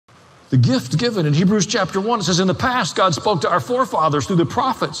The gift given in Hebrews chapter 1, it says, in the past, God spoke to our forefathers through the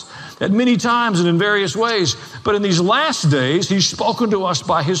prophets at many times and in various ways. But in these last days, he's spoken to us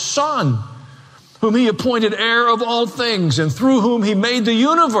by his Son, whom he appointed heir of all things and through whom he made the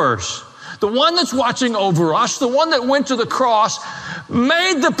universe. The one that's watching over us, the one that went to the cross,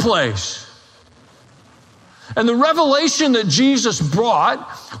 made the place. And the revelation that Jesus brought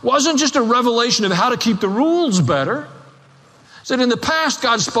wasn't just a revelation of how to keep the rules better. It said in the past,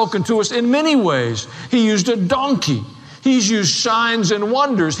 God's spoken to us in many ways. He used a donkey. He's used signs and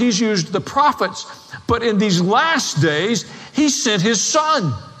wonders. He's used the prophets. But in these last days, he sent his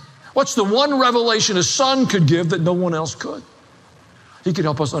Son. What's the one revelation a son could give that no one else could? He could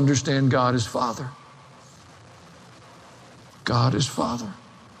help us understand God as Father. God is Father.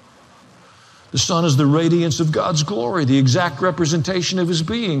 The Son is the radiance of God's glory, the exact representation of his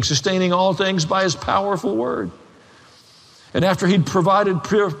being, sustaining all things by his powerful word. And after he'd provided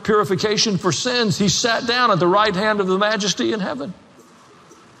purification for sins, he sat down at the right hand of the Majesty in heaven.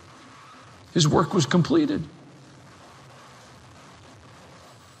 His work was completed.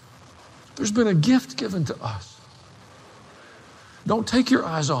 There's been a gift given to us. Don't take your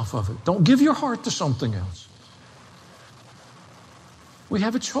eyes off of it. Don't give your heart to something else. We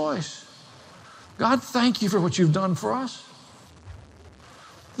have a choice. God, thank you for what you've done for us.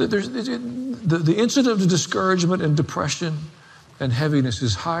 The incident of discouragement and depression and heaviness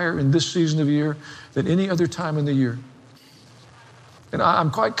is higher in this season of year than any other time in the year. And I'm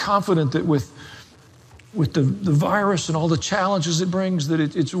quite confident that with the virus and all the challenges it brings, that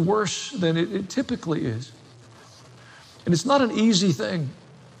it's worse than it typically is. And it's not an easy thing.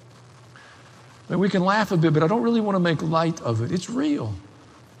 I mean, we can laugh a bit, but I don't really want to make light of it. It's real.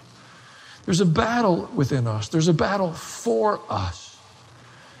 There's a battle within us. There's a battle for us.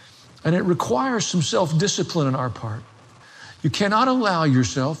 And it requires some self-discipline on our part. You cannot allow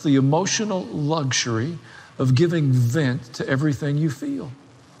yourself the emotional luxury of giving vent to everything you feel.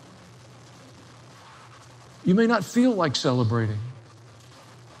 You may not feel like celebrating.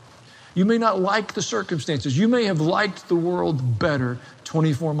 You may not like the circumstances. You may have liked the world better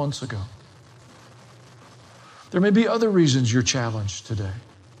 24 months ago. There may be other reasons you're challenged today.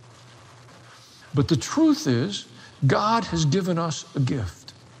 But the truth is, God has given us a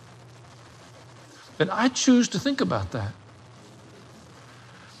gift. And I choose to think about that.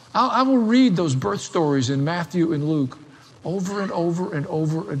 I will read those birth stories in Matthew and Luke over and over and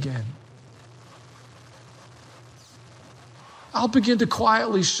over again. I'll begin to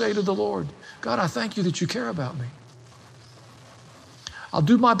quietly say to the Lord, God, I thank you that you care about me. I'll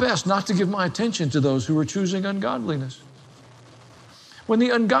do my best not to give my attention to those who are choosing ungodliness. When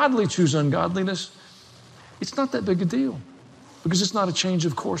the ungodly choose ungodliness, it's not that big a deal because it's not a change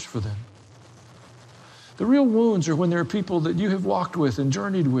of course for them. The real wounds are when there are people that you have walked with and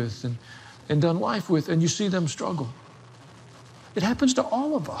journeyed with and done life with, and you see them struggle. It happens to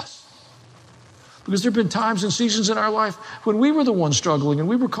all of us. Because there have been times and seasons in our life when we were the ones struggling and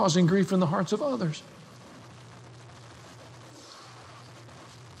we were causing grief in the hearts of others.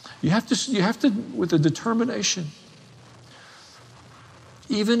 You have to, with a determination,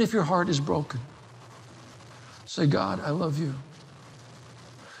 even if your heart is broken, say, God, I love you.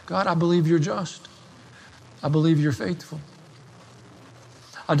 God, I believe you're just. I believe you're faithful.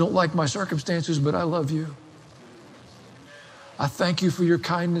 I don't like my circumstances, but I love you. I thank you for your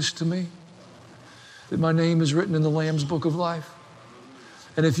kindness to me, that my name is written in the Lamb's book of life.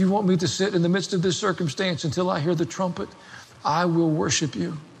 And if you want me to sit in the midst of this circumstance until I hear the trumpet, I will worship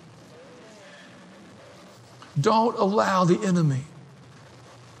you. Don't allow the enemy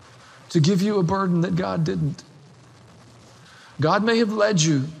to give you a burden that God didn't. God may have led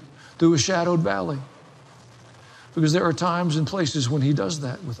you through a shadowed valley, because there are times and places when he does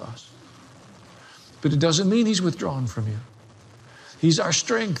that with us. But it doesn't mean he's withdrawn from you. He's our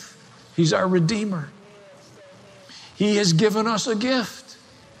strength. He's our Redeemer. He has given us a gift,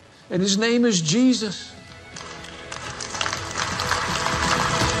 and his name is Jesus.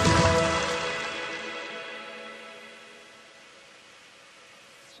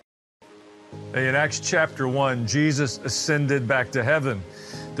 In Acts chapter 1, Jesus ascended back to heaven.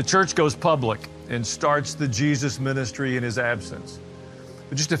 The church goes public and starts the Jesus ministry in his absence.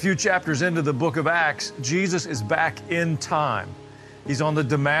 But just a few chapters into the book of Acts, Jesus is back in time. He's on the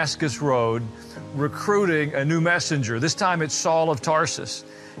Damascus road recruiting a new messenger. This time it's Saul of Tarsus.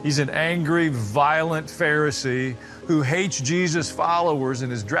 He's an angry, violent Pharisee who hates Jesus' followers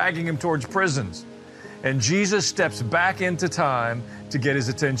and is dragging him towards prisons. And Jesus steps back into time to get his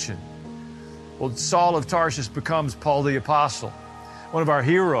attention. Well, Saul of Tarsus becomes Paul the Apostle, one of our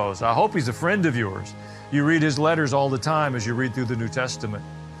heroes. I hope he's a friend of yours. You read his letters all the time as you read through the New Testament.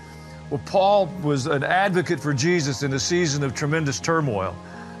 Well, Paul was an advocate for Jesus in a season of tremendous turmoil,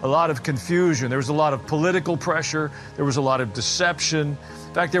 a lot of confusion. There was a lot of political pressure. There was a lot of deception.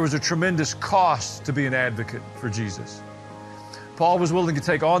 In fact, there was a tremendous cost to be an advocate for Jesus. Paul was willing to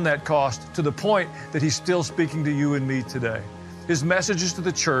take on that cost to the point that he's still speaking to you and me today. His messages to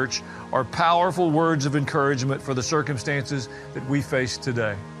the church are powerful words of encouragement for the circumstances that we face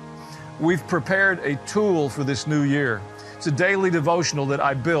today. We've prepared a tool for this new year. It's a daily devotional that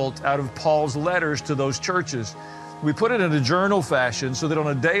I built out of Paul's letters to those churches. We put it in a journal fashion so that on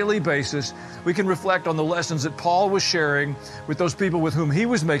a daily basis, we can reflect on the lessons that Paul was sharing with those people with whom he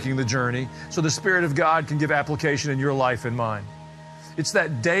was making the journey, so the Spirit of God can give application in your life and mine. It's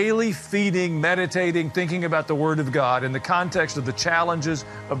that daily feeding, meditating, thinking about the Word of God in the context of the challenges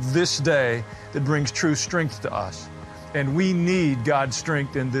of this day that brings true strength to us. And we need God's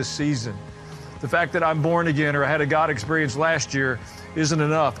strength in this season. The fact that I'm born again or I had a God experience last year isn't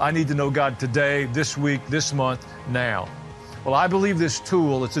enough. I need to know God today, this week, this month, now. Well, I believe this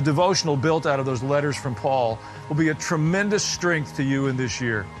tool, it's a devotional built out of those letters from Paul, will be a tremendous strength to you in this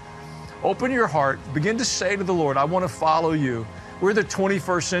year. Open your heart, begin to say to the Lord, I want to follow you. We're the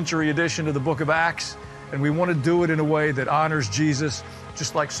 21st century edition of the book of Acts, and we want to do it in a way that honors Jesus,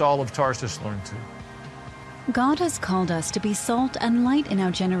 just like Saul of Tarsus learned to. God has called us to be salt and light in our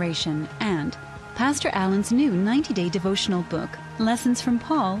generation, and Pastor Allen's new 90-day devotional book, Lessons from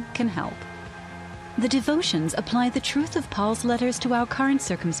Paul, can help. The devotions apply the truth of Paul's letters to our current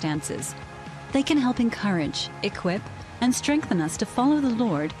circumstances. They can help encourage, equip, and strengthen us to follow the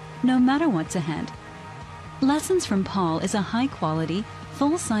Lord no matter what's ahead. Lessons from Paul is a high-quality,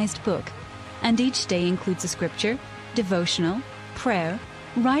 full-sized book, and each day includes a scripture, devotional, prayer,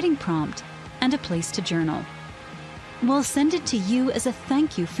 writing prompt, and a place to journal. We'll send it to you as a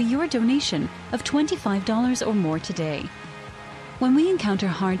thank you for your donation of $25 or more today. When we encounter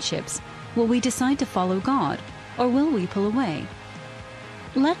hardships, will we decide to follow God, or will we pull away?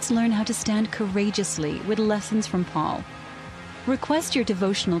 Let's learn how to stand courageously with Lessons from Paul. Request your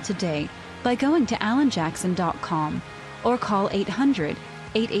devotional today by going to alanjackson.com or call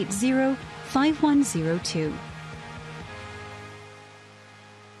 800-880-5102.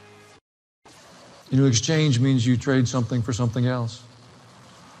 You know, exchange means you trade something for something else.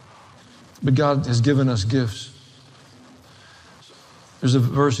 But God has given us gifts. There's a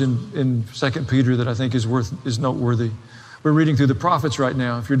verse in 2 Peter that I think is noteworthy. We're reading through the prophets right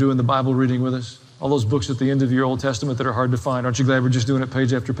now, if you're doing the Bible reading with us. All those books at the end of your Old Testament that are hard to find. Aren't you glad we're just doing it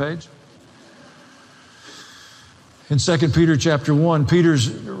page after page? In 2 Peter chapter 1,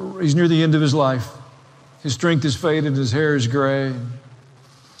 he's near the end of his life. His strength is faded, his hair is gray.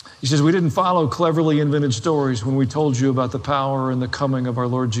 He says, we didn't follow cleverly invented stories when we told you about the power and the coming of our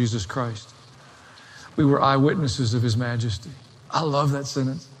Lord Jesus Christ. We were eyewitnesses of his majesty. I love that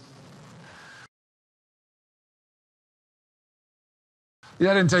sentence. Yeah,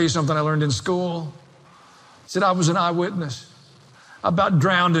 I didn't tell you something I learned in school. He said, I was an eyewitness. I about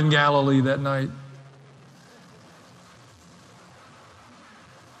drowned in Galilee that night.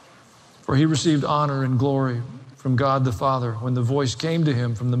 For he received honor and glory from God the Father when the voice came to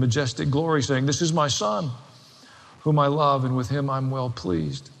him from the majestic glory saying, this is my Son, whom I love, and with him I'm well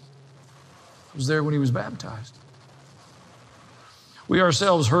pleased. I was there when he was baptized. We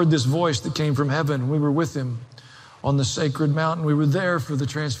ourselves heard this voice that came from heaven. We were with him on the sacred mountain. We were there for the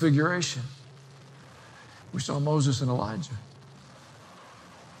transfiguration. We saw Moses and Elijah.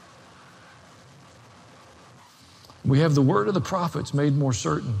 We have the word of the prophets made more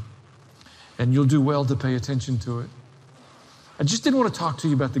certain, and you'll do well to pay attention to it. I just didn't want to talk to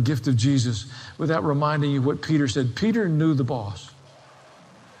you about the gift of Jesus without reminding you what Peter said. Peter knew the boss.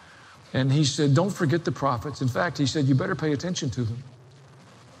 And he said, don't forget the prophets. In fact, he said, you better pay attention to them.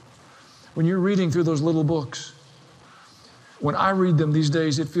 When you're reading through those little books, when I read them these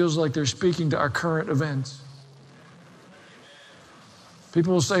days, it feels like they're speaking to our current events.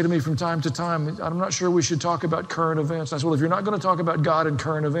 People will say to me from time to time, I'm not sure we should talk about current events. I said, well, if you're not going to talk about God and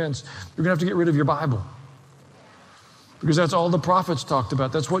current events, you're going to have to get rid of your Bible. Because that's all the prophets talked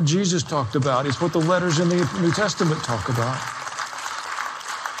about. That's what Jesus talked about. It's what the letters in the New Testament talk about.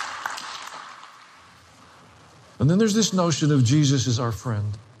 And then there's this notion of Jesus as our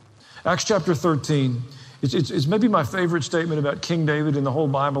friend. Acts chapter 13, it's maybe my favorite statement about King David in the whole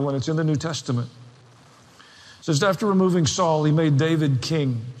Bible, and it's in the New Testament. It says, after removing Saul, he made David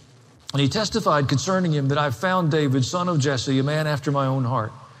king. And he testified concerning him that I've found David, son of Jesse, a man after my own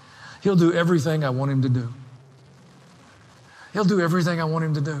heart. He'll do everything I want him to do. He'll do everything I want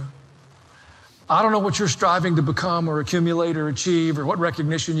him to do. I don't know what you're striving to become or accumulate or achieve or what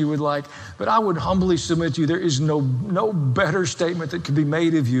recognition you would like, but I would humbly submit to you, there is no better statement that could be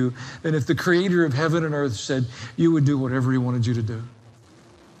made of you than if the creator of heaven and earth said, you would do whatever he wanted you to do.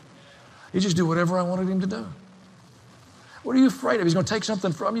 You just do whatever I wanted him to do. What are you afraid of? He's going to take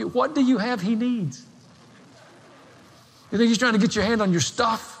something from you. What do you have he needs? You think he's trying to get your hand on your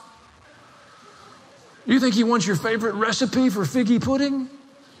stuff? You think he wants your favorite recipe for figgy pudding?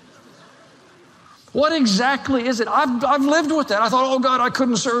 What exactly is it? I've lived with that. I thought, oh God, I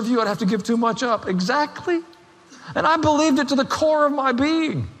couldn't serve you. I'd have to give too much up. Exactly. And I believed it to the core of my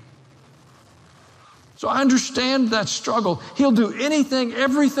being. So I understand that struggle. He'll do anything,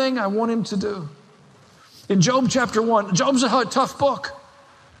 everything I want him to do. In Job chapter 1, Job's a tough book.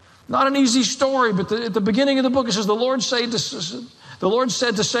 Not an easy story, but at the beginning of the book, it says, the Lord said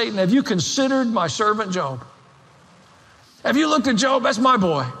to Satan, have you considered my servant Job? Have you looked at Job? That's my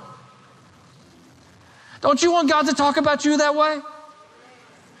boy. Don't you want God to talk about you that way?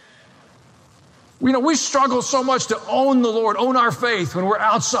 You know, we struggle so much to own the Lord, own our faith when we're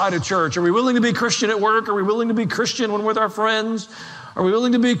outside of church. Are we willing to be Christian at work? Are we willing to be Christian when we're with our friends? Are we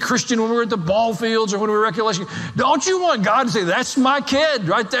willing to be Christian when we're at the ball fields or when we're recollection? Don't you want God to say, that's my kid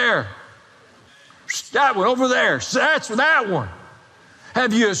right there. That one over there. That's that one.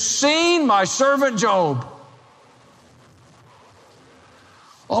 Have you seen my servant Job?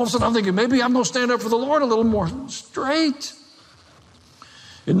 All of a sudden I'm thinking, maybe I'm going to stand up for the Lord a little more straight.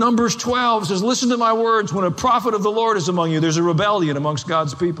 In Numbers 12, it says, listen to my words. When a prophet of the Lord is among you, there's a rebellion amongst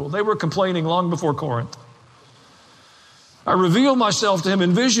God's people. They were complaining long before Corinth. I reveal myself to him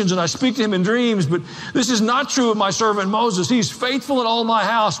in visions and I speak to him in dreams, but this is not true of my servant Moses. He's faithful in all my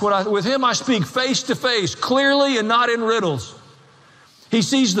house. With him I speak face to face, clearly and not in riddles. He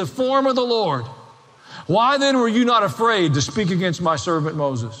sees the form of the Lord. Why then were you not afraid to speak against my servant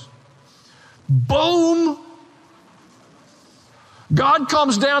Moses? Boom! God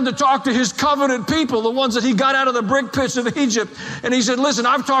comes down to talk to his covenant people, the ones that he got out of the brick pits of Egypt. And he said, listen,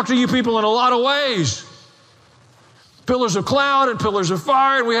 I've talked to you people in a lot of ways. Pillars of cloud and pillars of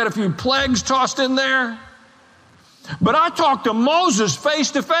fire, and we had a few plagues tossed in there. But I talked to Moses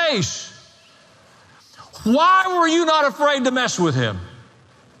face to face. Why were you not afraid to mess with him?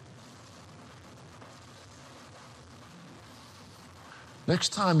 Next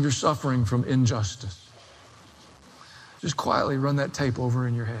time you're suffering from injustice, just quietly run that tape over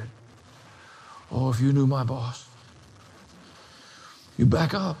in your head. Oh, if you knew my boss. You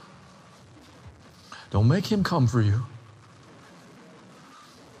back up. Don't make him come for you.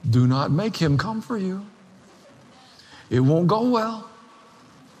 Do not make him come for you. It won't go well.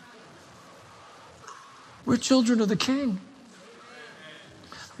 We're children of the King.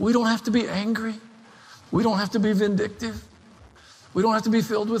 We don't have to be angry. We don't have to be vindictive. We don't have to be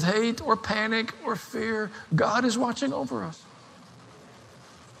filled with hate or panic or fear. God is watching over us.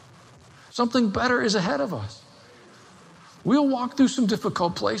 Something better is ahead of us. We'll walk through some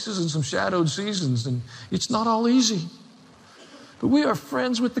difficult places and some shadowed seasons, and it's not all easy. But we are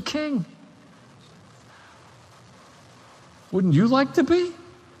friends with the King. Wouldn't you like to be?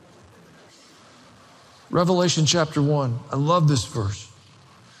 Revelation chapter 1. I love this verse.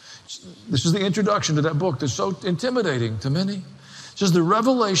 This is the introduction to that book that's so intimidating to many. It says the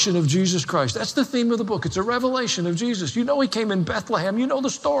revelation of Jesus Christ. That's the theme of the book. It's a revelation of Jesus. You know he came in Bethlehem. You know the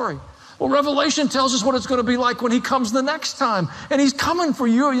story. Well, Revelation tells us what it's going to be like when he comes the next time. And he's coming for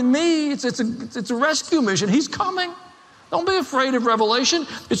you and me. It's a rescue mission. He's coming. Don't be afraid of Revelation.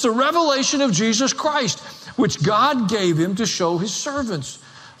 It's a revelation of Jesus Christ, which God gave him to show his servants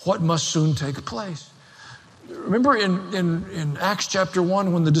what must soon take place. Remember in Acts chapter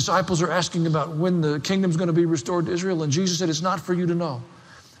 1 when the disciples are asking about when the kingdom's going to be restored to Israel, and Jesus said, it's not for you to know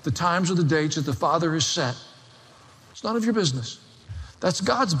the times or the dates that the Father has set. It's none of your business. That's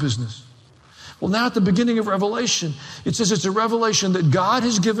God's business. Well, now at the beginning of Revelation, it says it's a revelation that God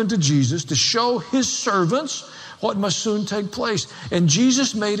has given to Jesus to show his servants what must soon take place. And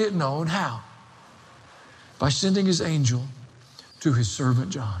Jesus made it known how? By sending his angel to his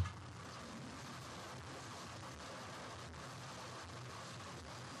servant John.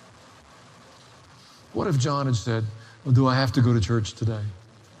 What if John had said, well, do I have to go to church today?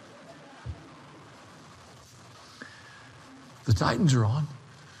 The Titans are on.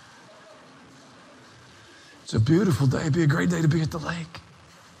 It's a beautiful day. It'd be a great day to be at the lake.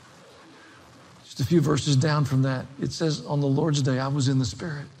 Just a few verses down from that, it says, on the Lord's day, I was in the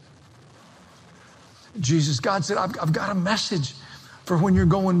Spirit. God said, I've got a message for when you're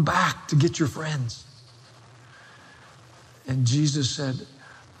going back to get your friends. And Jesus said,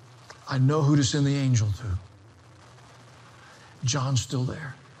 I know who to send the angel to. John's still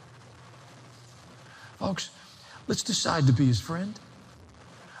there. Folks, let's decide to be his friend.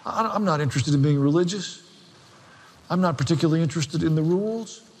 I'm not interested in being religious. I'm not particularly interested in the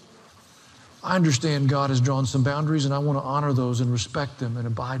rules. I understand God has drawn some boundaries, and I want to honor those and respect them and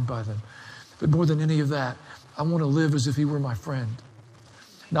abide by them. But more than any of that, I want to live as if he were my friend,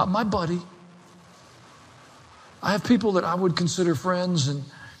 not my buddy. I have people that I would consider friends, and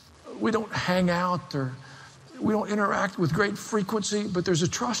we don't hang out or we don't interact with great frequency, but there's a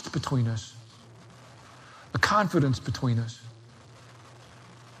trust between us, a confidence between us.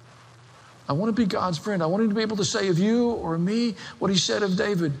 I want to be God's friend. I want him to be able to say of you or me what he said of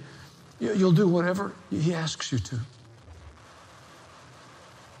David. You'll do whatever he asks you to.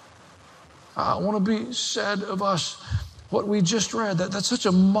 I want to be said of us what we just read. That's such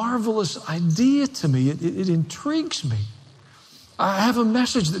a marvelous idea to me. It intrigues me. I have a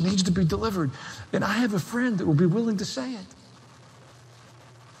message that needs to be delivered, and I have a friend that will be willing to say it.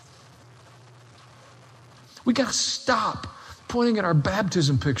 We got to stop pointing at our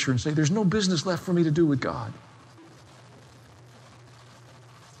baptism picture and say, there's no business left for me to do with God.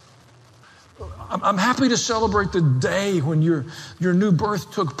 I'm happy to celebrate the day when your new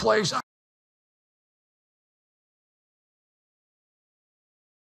birth took place.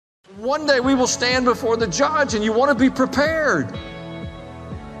 One day we will stand before the judge, and you want to be prepared.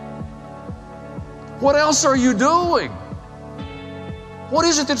 What else are you doing? What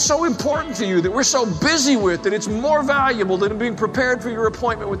is it that's so important to you that we're so busy with that it's more valuable than being prepared for your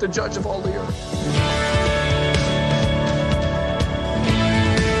appointment with the judge of all the earth?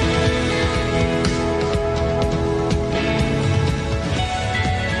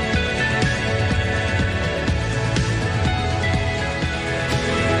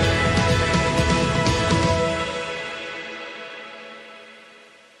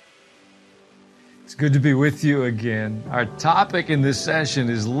 It's good to be with you again. Our topic in this session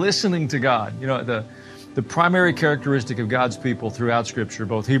is listening to God. You know, the primary characteristic of God's people throughout Scripture,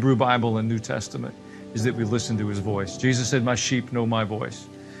 both Hebrew Bible and New Testament, is that we listen to his voice. Jesus said, "My sheep know my voice."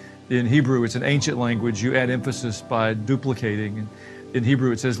 In Hebrew, it's an ancient language. You add emphasis by duplicating. In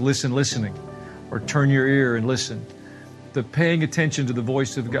Hebrew, it says, "Listen, listening," or "turn your ear and listen." The paying attention to the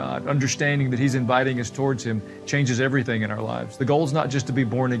voice of God, understanding that he's inviting us towards him, changes everything in our lives. The goal is not just to be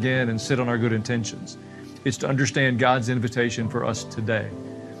born again and sit on our good intentions. It's to understand God's invitation for us today.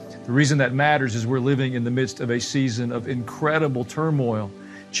 The reason that matters is we're living in the midst of a season of incredible turmoil.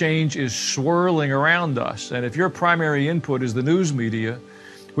 Change is swirling around us. And if your primary input is the news media,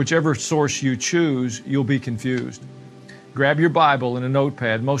 whichever source you choose, you'll be confused. Grab your Bible and a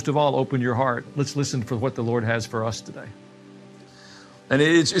notepad. Most of all, open your heart. Let's listen for what the Lord has for us today. And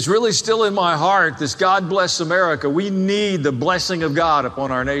it's really still in my heart, this God bless America. We need the blessing of God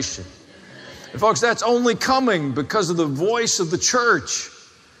upon our nation. And folks, that's only coming because of the voice of the church.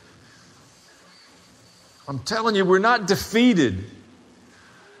 I'm telling you, we're not defeated.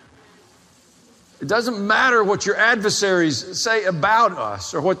 It doesn't matter what your adversaries say about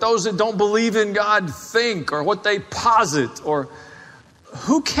us or what those that don't believe in God think or what they posit, or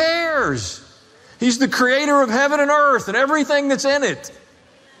who cares? He's the creator of heaven and earth and everything that's in it.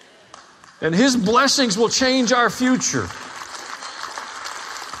 And his blessings will change our future.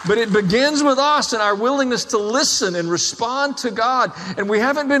 But it begins with us and our willingness to listen and respond to God. And we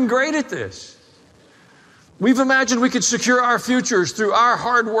haven't been great at this. We've imagined we could secure our futures through our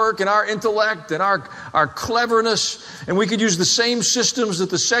hard work and our intellect and our cleverness, and we could use the same systems that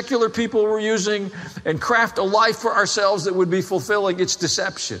the secular people were using and craft a life for ourselves that would be fulfilling. It's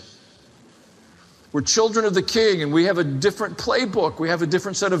deception. We're children of the King, and we have a different playbook. We have a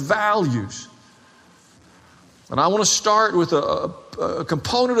different set of values. And I want to start with a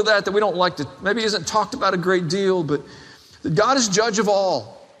component of that we don't like to, maybe isn't talked about a great deal, but that God is judge of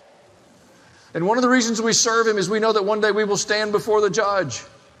all. And one of the reasons we serve him is we know that one day we will stand before the judge.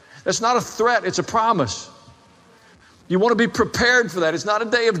 That's not a threat, it's a promise. You want to be prepared for that. It's not a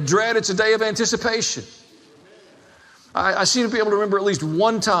day of dread, it's a day of anticipation. I seem to be able to remember at least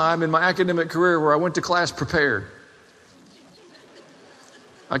one time in my academic career where I went to class prepared.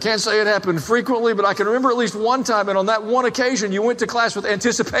 I can't say it happened frequently, but I can remember at least one time, and on that one occasion, you went to class with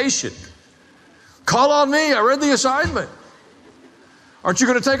anticipation. Call on me, I read the assignment. Aren't you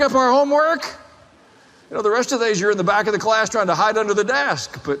going to take up our homework? You know, the rest of the days you're in the back of the class trying to hide under the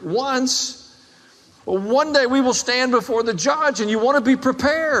desk. But one day we will stand before the judge, and you want to be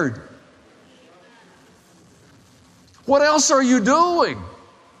prepared. What else are you doing?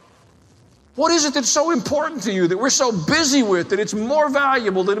 What is it that's so important to you that we're so busy with that it's more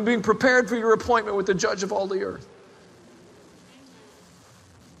valuable than being prepared for your appointment with the judge of all the earth?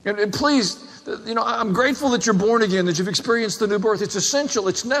 And please, I'm grateful that you're born again, that you've experienced the new birth. It's essential,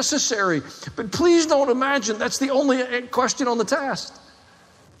 it's necessary. But please don't imagine that's the only question on the test.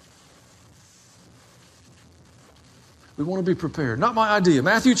 We want to be prepared. Not my idea.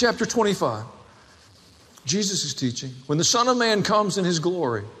 Matthew chapter 25. Jesus is teaching. When the Son of Man comes in his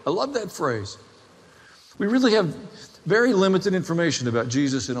glory. I love that phrase. We really have very limited information about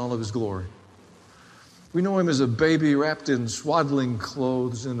Jesus in all of his glory. We know him as a baby wrapped in swaddling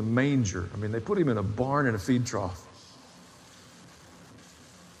clothes in a manger. I mean, they put him in a barn and a feed trough.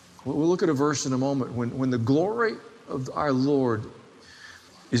 We'll look at a verse in a moment. When the glory of our Lord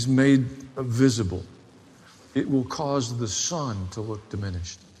is made visible, it will cause the sun to look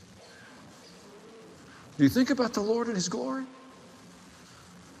diminished. Do you think about the Lord in his glory?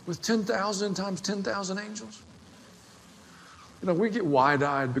 With 10,000 times 10,000 angels? We get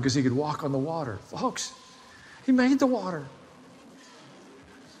wide-eyed because he could walk on the water. Folks, he made the water.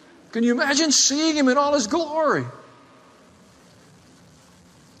 Can you imagine seeing him in all his glory?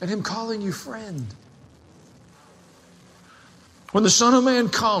 And him calling you friend. When the Son of Man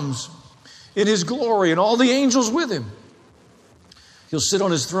comes in his glory and all the angels with him, he'll sit on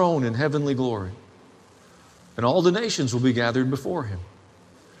his throne in heavenly glory. And all the nations will be gathered before him.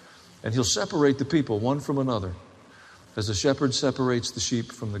 And he'll separate the people one from another, as the shepherd separates the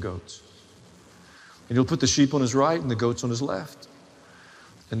sheep from the goats. And he'll put the sheep on his right and the goats on his left.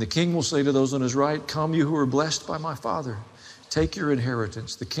 And the king will say to those on his right, "Come, you who are blessed by my Father, take your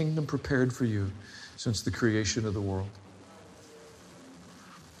inheritance, the kingdom prepared for you since the creation of the world."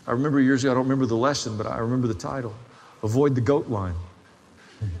 I remember years ago, I don't remember the lesson, but I remember the title, Avoid the Goat Line.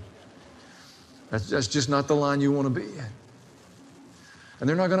 That's just not the line you want to be in. And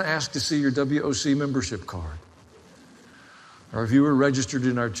they're not going to ask to see your WOC membership card. Or if you were registered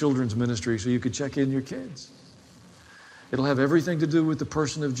in our children's ministry so you could check in your kids. It'll have everything to do with the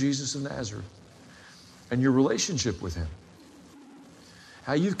person of Jesus of Nazareth and your relationship with him.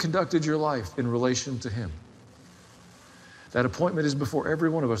 How you've conducted your life in relation to him. That appointment is before every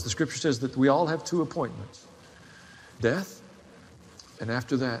one of us. The scripture says that we all have two appointments. Death, and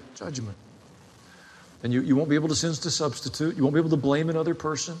after that, judgment. And you won't be able to sense to substitute. You won't be able to blame another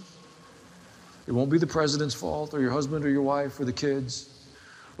person. It won't be the president's fault or your husband or your wife or the kids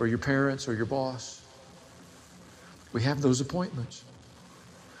or your parents or your boss. We have those appointments.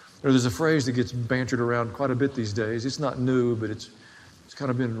 There's a phrase that gets bantered around quite a bit these days. It's not new, but it's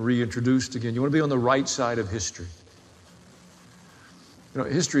kind of been reintroduced again. You want to be on the right side of history.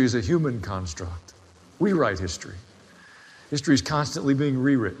 History is a human construct. We write history. History is constantly being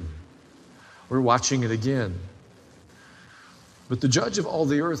rewritten. We're watching it again. But the judge of all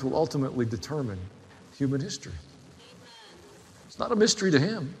the earth will ultimately determine human history. It's not a mystery to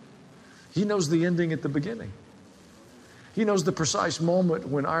him. He knows the ending at the beginning. He knows the precise moment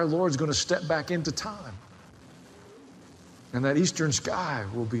when our Lord's going to step back into time. And that eastern sky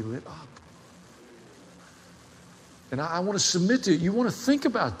will be lit up. And I want to submit to you. You want to think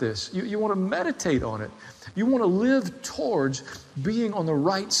about this. You want to meditate on it. You want to live towards being on the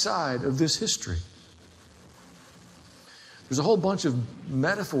right side of this history. There's a whole bunch of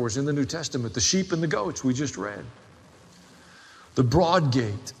metaphors in the New Testament. The sheep and the goats we just read. The broad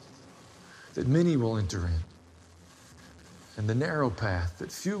gate that many will enter in. And the narrow path that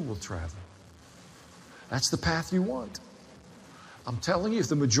few will travel. That's the path you want. I'm telling you, if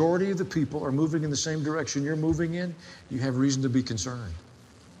the majority of the people are moving in the same direction you're moving in, you have reason to be concerned.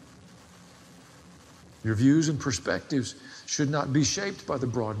 Your views and perspectives should not be shaped by the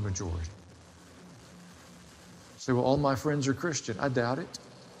broad majority. Say, well, all my friends are Christian. I doubt it.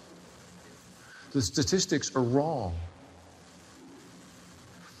 The statistics are wrong.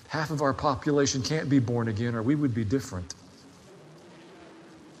 Half of our population can't be born again, or we would be different.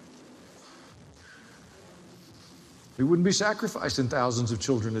 We wouldn't be sacrificing thousands of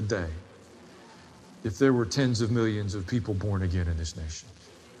children a day if there were tens of millions of people born again in this nation.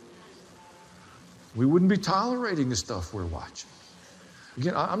 We wouldn't be tolerating the stuff we're watching.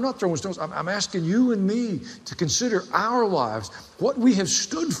 Again, I'm not throwing stones. I'm asking you and me to consider our lives, what we have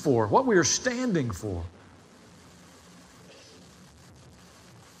stood for, what we are standing for.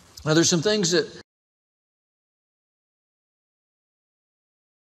 Now, there's some things that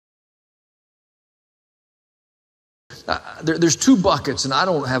there's two buckets, and I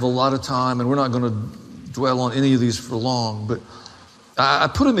don't have a lot of time, and we're not going to dwell on any of these for long, but I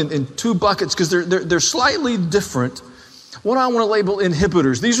put them in two buckets because they're slightly different. One I want to label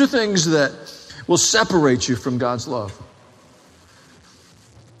inhibitors. These are things that will separate you from God's love.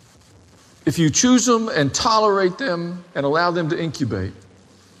 If you choose them and tolerate them and allow them to incubate,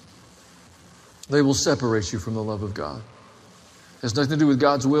 they will separate you from the love of God. It has nothing to do with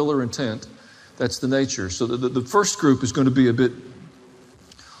God's will or intent. That's the nature. So the first group is going to be a bit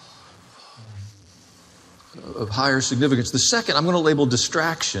of higher significance. The second, I'm going to label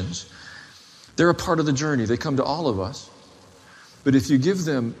distractions. They're a part of the journey. They come to all of us. But if you give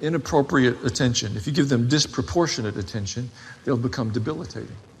them inappropriate attention, if you give them disproportionate attention, they'll become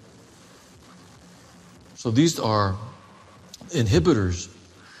debilitating. So these are inhibitors.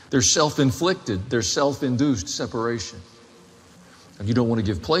 They're self-inflicted. They're self-induced separation. And you don't want to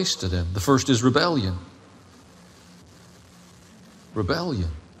give place to them. The first is rebellion.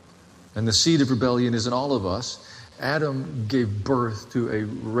 Rebellion. And the seed of rebellion is in all of us. Adam gave birth to a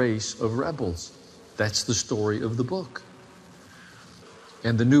race of rebels. That's the story of the book.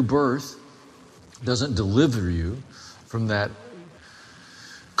 And the new birth doesn't deliver you from that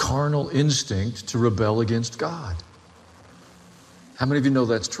carnal instinct to rebel against God. How many of you know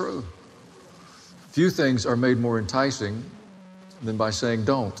that's true? Few things are made more enticing than by saying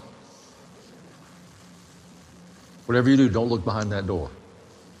don't. Whatever you do, don't look behind that door.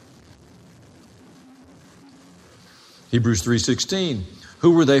 Hebrews 3:16.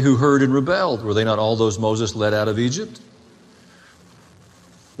 Who were they who heard and rebelled? Were they not all those Moses led out of Egypt?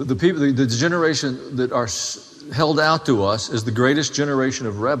 The people, the generation that are held out to us as the greatest generation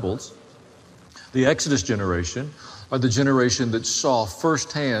of rebels, the Exodus generation, are the generation that saw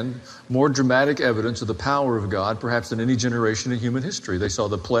firsthand more dramatic evidence of the power of God perhaps than any generation in human history. They saw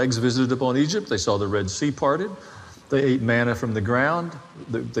the plagues visited upon Egypt. They saw the Red Sea parted. They ate manna from the ground.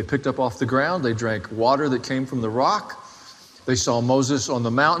 They picked up off the ground. They drank water that came from the rock. They saw Moses on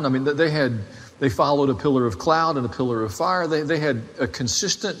the mountain. I mean, they followed a pillar of cloud and a pillar of fire. They had a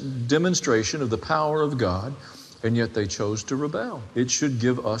consistent demonstration of the power of God, and yet they chose to rebel. It should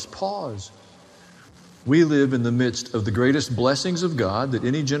give us pause. We live in the midst of the greatest blessings of God that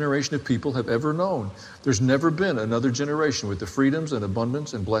any generation of people have ever known. There's never been another generation with the freedoms and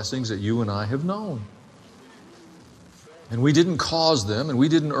abundance and blessings that you and I have known. And we didn't cause them, and we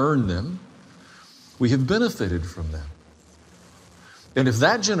didn't earn them. We have benefited from them. And if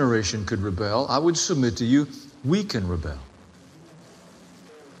that generation could rebel, I would submit to you, we can rebel.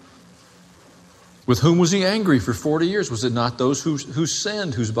 With whom was he angry for 40 years? Was it not those who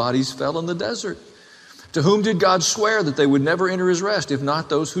sinned, whose bodies fell in the desert? To whom did God swear that they would never enter his rest, if not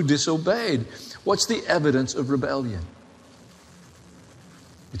those who disobeyed? What's the evidence of rebellion?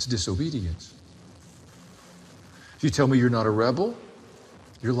 It's disobedience. If you tell me you're not a rebel,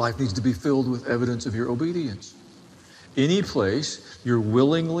 your life needs to be filled with evidence of your obedience. Any place you're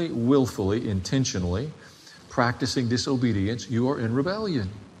willingly, willfully, intentionally practicing disobedience, you are in rebellion.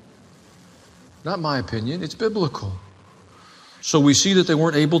 Not my opinion, it's biblical. So we see that they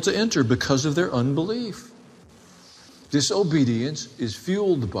weren't able to enter because of their unbelief. Disobedience is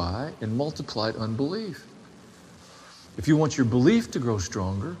fueled by and multiplied unbelief. If you want your belief to grow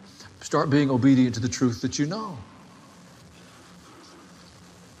stronger, start being obedient to the truth that you know.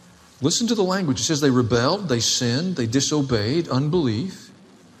 Listen to the language. It says they rebelled, they sinned, they disobeyed, unbelief.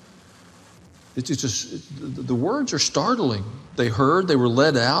 The words are startling. They heard, they were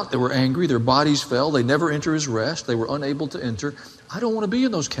led out, they were angry, their bodies fell, they never enter his rest, they were unable to enter. I don't want to be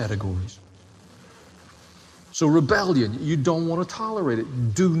in those categories. So rebellion, you don't want to tolerate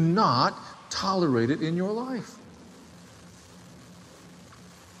it. Do not tolerate it in your life.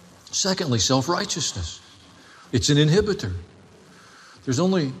 Secondly, self-righteousness. It's an inhibitor. There's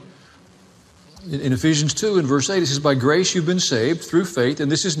only... In Ephesians 2 in verse 8, it says, by grace you've been saved through faith,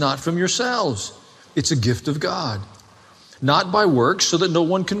 and this is not from yourselves. It's a gift of God. Not by works, so that no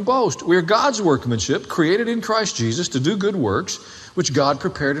one can boast. We are God's workmanship, created in Christ Jesus to do good works, which God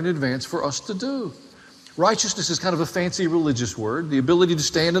prepared in advance for us to do. Righteousness is kind of a fancy religious word, the ability to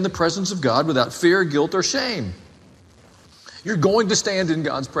stand in the presence of God without fear, guilt, or shame. You're going to stand in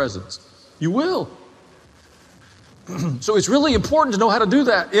God's presence. You will. So it's really important to know how to do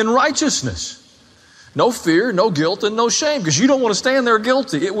that in righteousness. No fear, no guilt, and no shame, because you don't want to stand there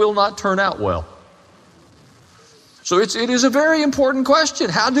guilty. It will not turn out well. So it is a very important question.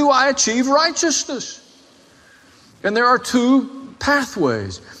 How do I achieve righteousness? And there are two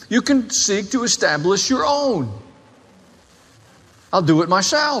pathways. You can seek to establish your own. I'll do it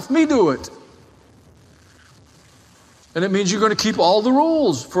myself. Me do it. And it means you're going to keep all the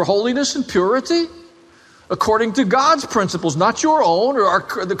rules for holiness and purity according to God's principles, not your own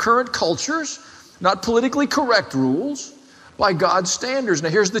or the current cultures. Not politically correct rules, by God's standards. Now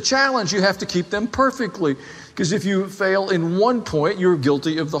here's the challenge. You have to keep them perfectly, because if you fail in one point, you're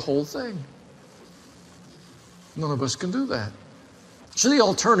guilty of the whole thing. None of us can do that. So the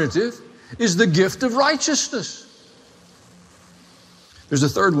alternative is the gift of righteousness. There's a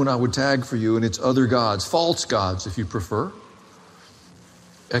third one I would tag for you, and it's other gods, false gods if you prefer.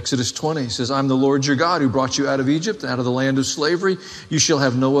 Exodus 20 says, I'm the Lord your God who brought you out of Egypt, out of the land of slavery. You shall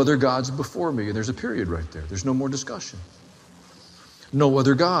have no other gods before me. And there's a period right there. There's no more discussion. No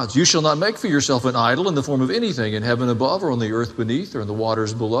other gods. You shall not make for yourself an idol in the form of anything in heaven above or on the earth beneath or in the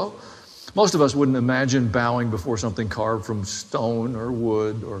waters below. Most of us wouldn't imagine bowing before something carved from stone or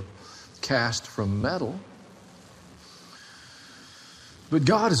wood or cast from metal. But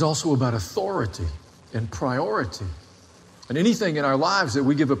God is also about authority and priority. And anything in our lives that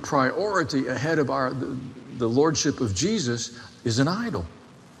we give a priority ahead of the lordship of Jesus is an idol.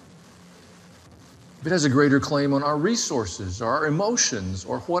 If it has a greater claim on our resources or our emotions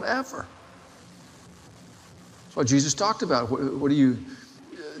or whatever. That's what Jesus talked about. What do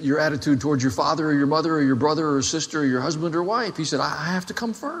your attitude towards your father or your mother or your brother or sister or your husband or wife? He said, I have to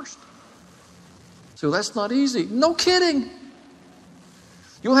come first. So that's not easy. No kidding.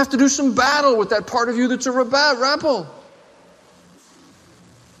 You'll have to do some battle with that part of you that's a rebel.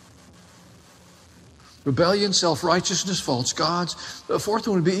 Rebellion, self-righteousness, false gods. The fourth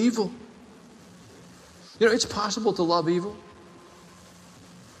one would be evil. You know, it's possible to love evil.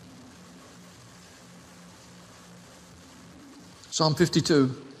 Psalm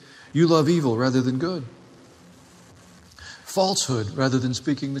 52, you love evil rather than good. Falsehood rather than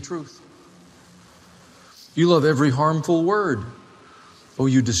speaking the truth. You love every harmful word. Oh,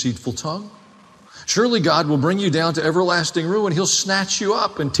 you deceitful tongue. Surely God will bring you down to everlasting ruin. He'll snatch you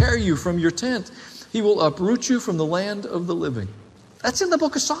up and tear you from your tent. He will uproot you from the land of the living. That's in the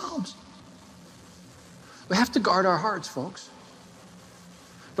book of Psalms. We have to guard our hearts, folks.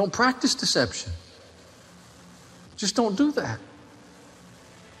 Don't practice deception. Just don't do that.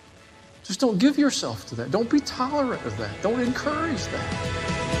 Just don't give yourself to that. Don't be tolerant of that. Don't encourage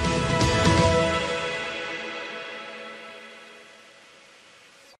that.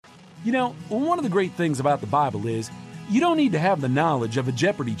 You know, one of the great things about the Bible is you don't need to have the knowledge of a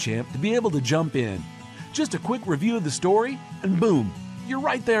Jeopardy champ to be able to jump in. Just a quick review of the story, and boom, you're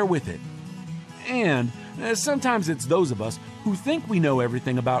right there with it. And sometimes it's those of us who think we know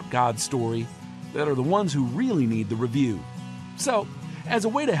everything about God's story that are the ones who really need the review. So, as a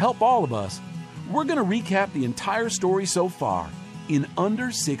way to help all of us, we're going to recap the entire story so far in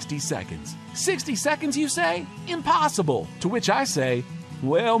under 60 seconds. 60 seconds, you say? Impossible! To which I say,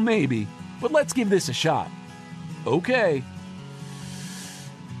 well, maybe, but let's give this a shot. Okay.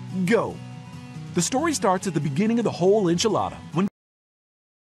 Go. The story starts at the beginning of the whole enchilada, when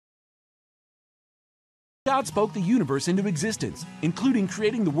God spoke the universe into existence, including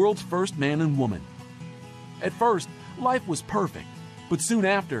creating the world's first man and woman. At first, life was perfect, but soon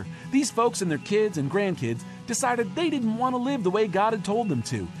after, these folks and their kids and grandkids decided they didn't want to live the way God had told them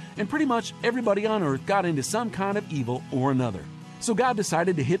to, and pretty much everybody on earth got into some kind of evil or another. So God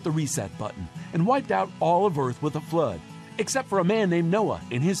decided to hit the reset button and wiped out all of Earth with a flood, except for a man named Noah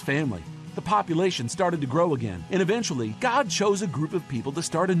and his family. The population started to grow again, and eventually God chose a group of people to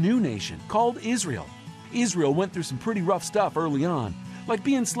start a new nation called Israel. Israel went through some pretty rough stuff early on, like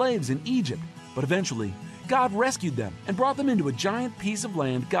being slaves in Egypt, but eventually God rescued them and brought them into a giant piece of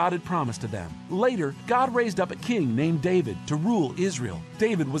land God had promised to them. Later, God raised up a king named David to rule Israel.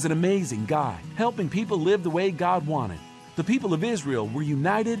 David was an amazing guy, helping people live the way God wanted. The people of Israel were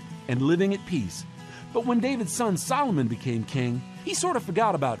united and living at peace. But when David's son Solomon became king, he sort of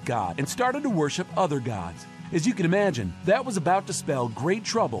forgot about God and started to worship other gods. As you can imagine, that was about to spell great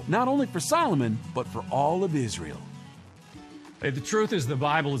trouble, not only for Solomon, but for all of Israel. Hey, the truth is the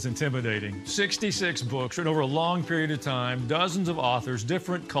Bible is intimidating. 66 books written over a long period of time, dozens of authors,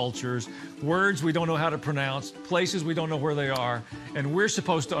 different cultures, words we don't know how to pronounce, places we don't know where they are, and we're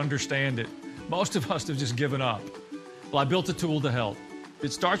supposed to understand it. Most of us have just given up. Well, I built a tool to help.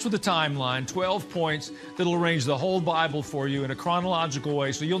 It starts with a timeline, 12 points that'll arrange the whole Bible for you in a chronological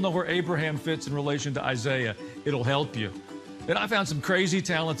way so you'll know where Abraham fits in relation to Isaiah. It'll help you. Then I found some crazy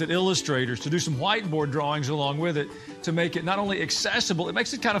talented illustrators to do some whiteboard drawings along with it to make it not only accessible, it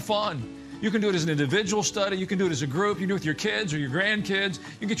makes it kind of fun. You can do it as an individual study. You can do it as a group. You can do it with your kids or your grandkids.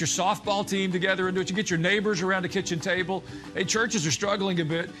 You can get your softball team together and do it. You can get your neighbors around a kitchen table. Hey, churches are struggling a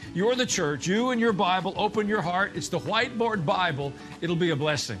bit. You're the church. You and your Bible. Open your heart. It's the Whiteboard Bible. It'll be a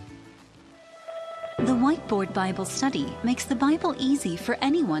blessing. The Whiteboard Bible Study makes the Bible easy for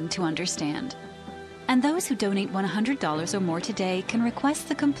anyone to understand. And those who donate $100 or more today can request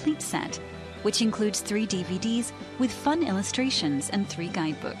the complete set, which includes 3 DVDs with fun illustrations and 3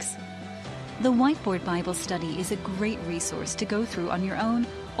 guidebooks. The Whiteboard Bible Study is a great resource to go through on your own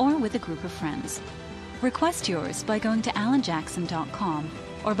or with a group of friends. Request yours by going to alanjackson.com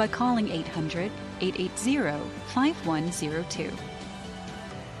or by calling 800-880-5102.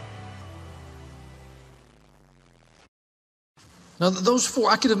 Now, those four,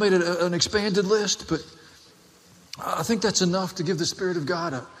 I could have made an expanded list, but I think that's enough to give the Spirit of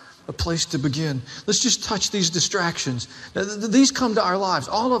God a place to begin. Let's just touch these distractions. Now, these come to our lives,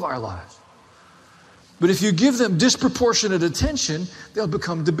 all of our lives. But if you give them disproportionate attention, they'll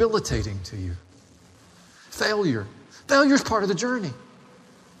become debilitating to you. Failure. Failure is part of the journey.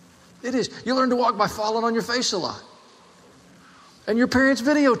 It is. You learn to walk by falling on your face a lot. And your parents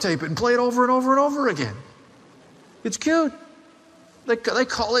videotape it and play it over and over and over again. It's cute. They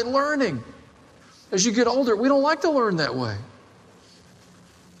call it learning. As you get older, we don't like to learn that way.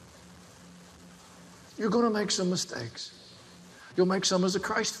 You're going to make some mistakes. You'll make some as a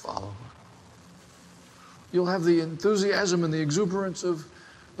Christ follower. You'll have the enthusiasm and the exuberance of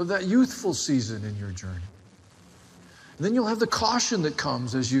that youthful season in your journey. And then you'll have the caution that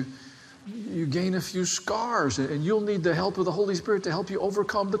comes as you gain a few scars, and you'll need the help of the Holy Spirit to help you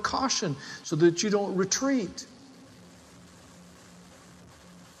overcome the caution so that you don't retreat.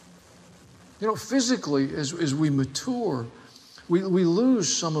 You know, physically, as we mature, we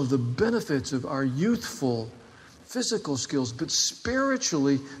lose some of the benefits of our youthful physical skills, but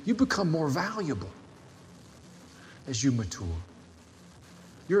spiritually, you become more valuable as you mature.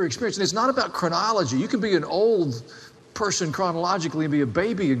 Your experience, and it's not about chronology. You can be an old person chronologically and be a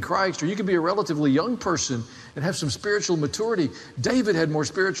baby in Christ, or you can be a relatively young person and have some spiritual maturity. David had more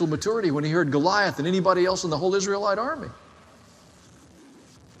spiritual maturity when he heard Goliath than anybody else in the whole Israelite army.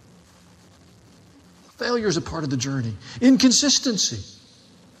 Failure is a part of the journey. Inconsistency.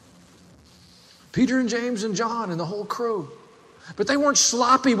 Peter and James and John and the whole crew. But they weren't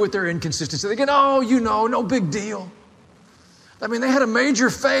sloppy with their inconsistency. They go, oh, you know, no big deal. I mean, they had a major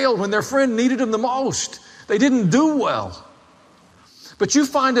fail when their friend needed them the most. They didn't do well. But you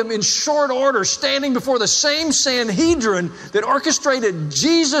find them in short order standing before the same Sanhedrin that orchestrated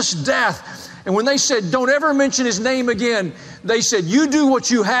Jesus' death. And when they said, don't ever mention his name again, they said, you do what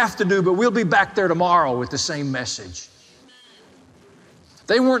you have to do, but we'll be back there tomorrow with the same message.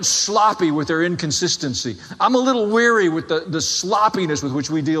 They weren't sloppy with their inconsistency. I'm a little weary with the sloppiness with which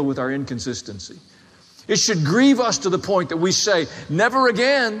we deal with our inconsistency. It should grieve us to the point that we say, never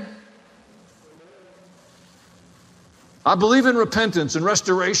again. I believe in repentance and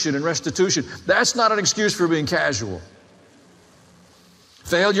restoration and restitution. That's not an excuse for being casual.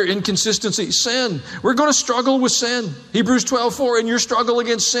 Failure, inconsistency, sin. We're going to struggle with sin. Hebrews 12:4, in your struggle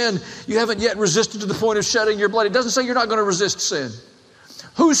against sin, you haven't yet resisted to the point of shedding your blood. It doesn't say you're not going to resist sin.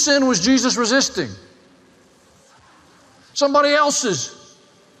 Whose sin was Jesus resisting? Somebody else's.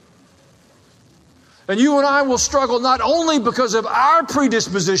 And you and I will struggle not only because of our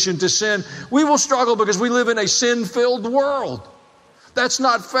predisposition to sin, we will struggle because we live in a sin-filled world. That's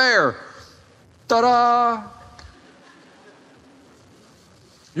not fair. Ta-da!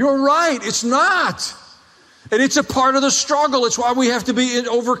 You're right, it's not. And it's a part of the struggle. It's why we have to be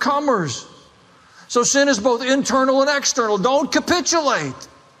overcomers. So sin is both internal and external. Don't capitulate.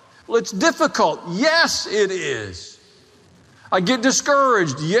 Well, it's difficult. Yes, it is. I get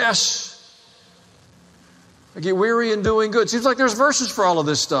discouraged. Yes. I get weary in doing good. Seems like there's verses for all of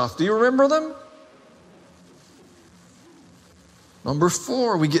this stuff. Do you remember them? Number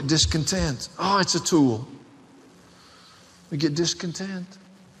 4, we get discontent. Oh, it's a tool. We get discontent.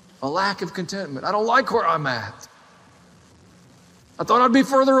 A lack of contentment. I don't like where I'm at. I thought I'd be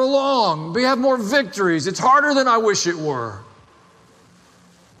further along, have more victories. It's harder than I wish it were.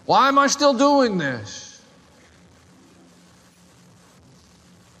 Why am I still doing this?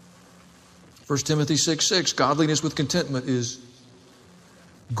 1 Timothy 6:6, godliness with contentment is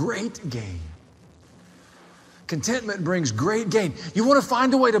great gain. Contentment brings great gain. You want to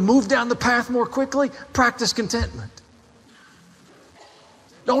find a way to move down the path more quickly? Practice contentment.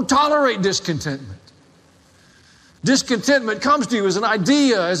 Don't tolerate discontentment. Discontentment comes to you as an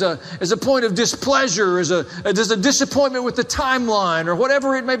idea, as a point of displeasure, as a disappointment with the timeline or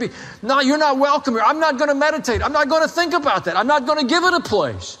whatever it may be. No, you're not welcome here. I'm not going to meditate. I'm not going to think about that. I'm not going to give it a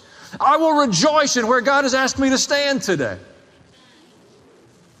place. I will rejoice in where God has asked me to stand today.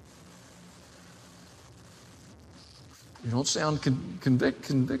 You don't sound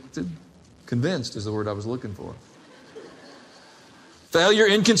convicted. Convinced is the word I was looking for. Failure,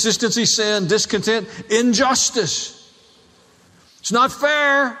 inconsistency, sin, discontent, injustice. It's not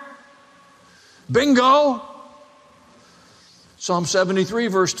fair. Bingo. Psalm 73,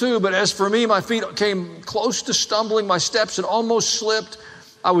 verse 2, but as for me, my feet came close to stumbling, my steps had almost slipped.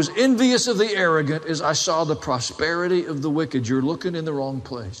 I was envious of the arrogant as I saw the prosperity of the wicked. You're looking in the wrong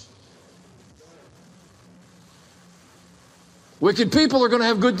place. Wicked people are going to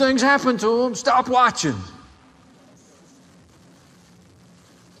have good things happen to them. Stop watching.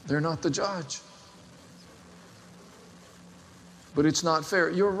 They're not the judge. but it's not fair.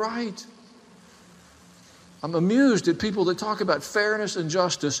 You're right. I'm amused at people that talk about fairness and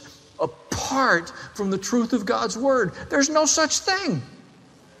justice apart from the truth of God's Word. There's no such thing.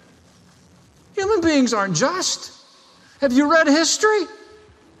 Human beings aren't just. Have you read history?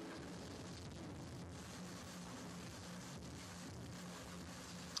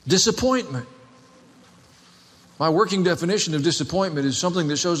 Disappointment. My working definition of disappointment is something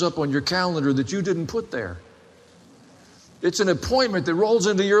that shows up on your calendar that you didn't put there. It's an appointment that rolls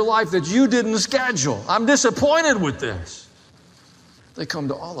into your life that you didn't schedule. I'm disappointed with this. They come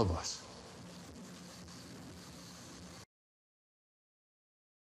to all of us.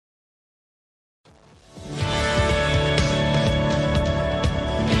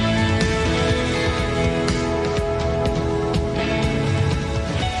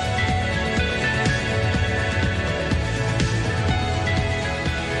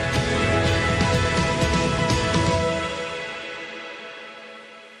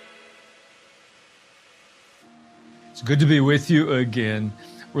 It's good to be with you again.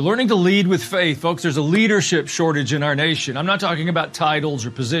 We're learning to lead with faith. Folks, there's a leadership shortage in our nation. I'm not talking about titles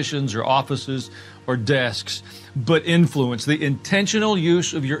or positions or offices or desks, but influence, the intentional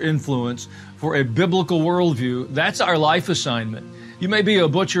use of your influence for a biblical worldview. That's our life assignment. You may be a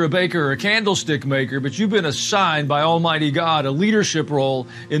butcher, a baker, or a candlestick maker, but you've been assigned by Almighty God a leadership role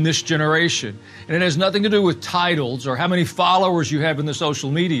in this generation. And it has nothing to do with titles or how many followers you have in the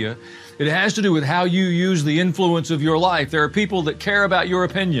social media. It has to do with how you use the influence of your life. There are people that care about your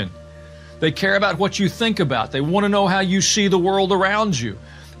opinion. They care about what you think about. They want to know how you see the world around you.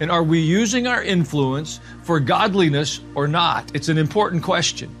 And are we using our influence for godliness or not? It's an important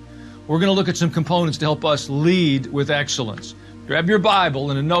question. We're going to look at some components to help us lead with excellence. Grab your Bible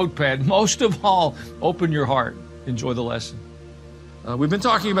and a notepad. Most of all, open your heart. Enjoy the lesson. We've been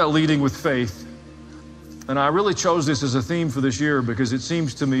talking about leading with faith. And I really chose this as a theme for this year because it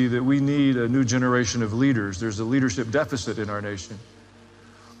seems to me that we need a new generation of leaders. There's a leadership deficit in our nation.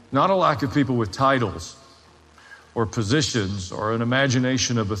 Not a lack of people with titles or positions or an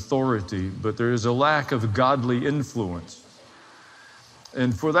imagination of authority, but there is a lack of godly influence.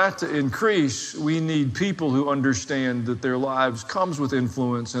 And for that to increase, we need people who understand that their lives comes with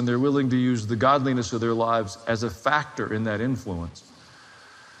influence and they're willing to use the godliness of their lives as a factor in that influence.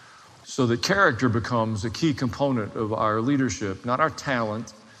 So that character becomes a key component of our leadership, not our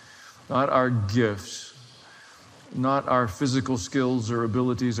talent, not our gifts, not our physical skills or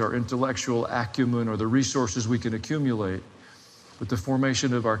abilities, our intellectual acumen or the resources we can accumulate, but the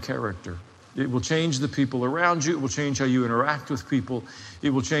formation of our character. It will change the people around you. It will change how you interact with people.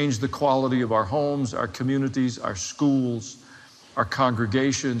 It will change the quality of our homes, our communities, our schools, our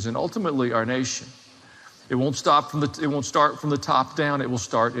congregations, and ultimately our nation. It won't start from the top down. It will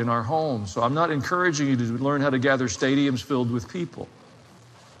start in our homes. So I'm not encouraging you to learn how to gather stadiums filled with people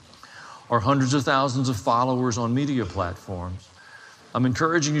or hundreds of thousands of followers on media platforms. I'm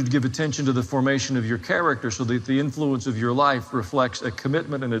encouraging you to give attention to the formation of your character so that the influence of your life reflects a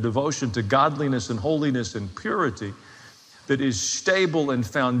commitment and a devotion to godliness and holiness and purity that is stable and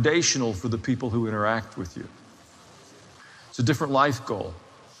foundational for the people who interact with you. It's a different life goal,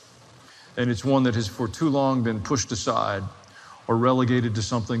 and it's one that has for too long been pushed aside or relegated to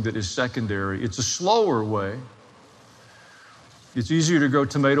something that is secondary. It's a slower way. It's easier to grow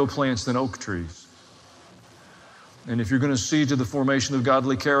tomato plants than oak trees. And if you're going to see to the formation of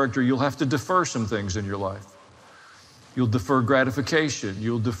godly character, you'll have to defer some things in your life. You'll defer gratification.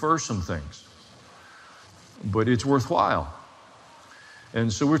 You'll defer some things. But it's worthwhile.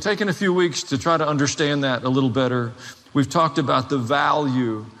 And so we're taking a few weeks to try to understand that a little better. We've talked about the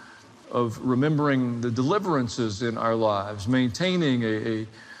value of remembering the deliverances in our lives, maintaining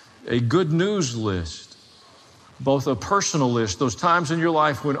a good news list. Both a personal list, those times in your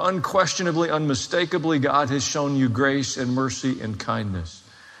life when unquestionably, unmistakably, God has shown you grace and mercy and kindness.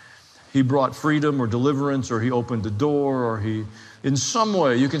 He brought freedom or deliverance, or He opened a door, or He, in some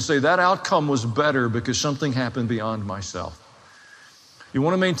way, you can say that outcome was better because something happened beyond myself. You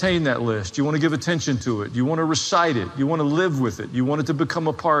want to maintain that list. You want to give attention to it. You want to recite it. You want to live with it. You want it to become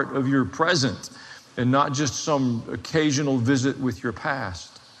a part of your present and not just some occasional visit with your past.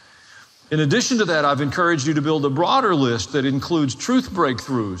 In addition to that, I've encouraged you to build a broader list that includes truth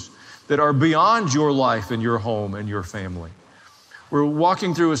breakthroughs that are beyond your life and your home and your family. We're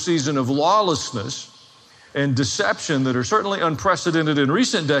walking through a season of lawlessness and deception that are certainly unprecedented in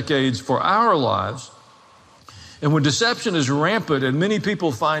recent decades for our lives. And when deception is rampant and many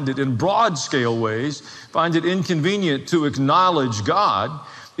people find it in broad scale ways, find it inconvenient to acknowledge God,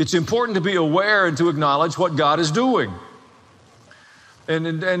 it's important to be aware and to acknowledge what God is doing.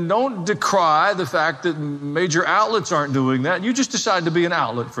 And don't decry the fact that major outlets aren't doing that. You just decide to be an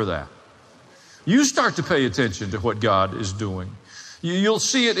outlet for that. You start to pay attention to what God is doing. You'll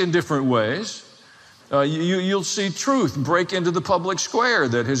see it in different ways. You'll see truth break into the public square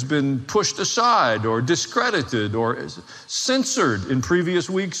that has been pushed aside or discredited or censored in previous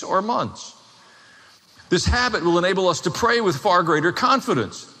weeks or months. This habit will enable us to pray with far greater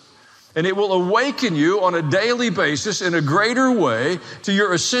confidence. And it will awaken you on a daily basis in a greater way to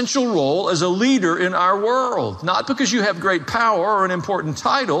your essential role as a leader in our world. Not because you have great power or an important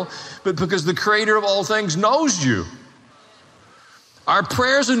title, but because the Creator of all things knows you. Our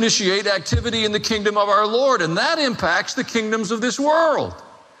prayers initiate activity in the kingdom of our Lord, and that impacts the kingdoms of this world.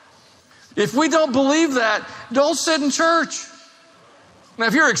 If we don't believe that, don't sit in church. Now,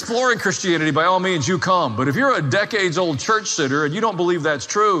 if you're exploring Christianity, by all means, you come. But if you're a decades-old church sitter and you don't believe that's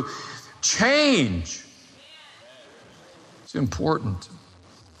true, change. It's important.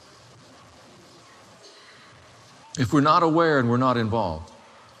 If we're not aware and we're not involved,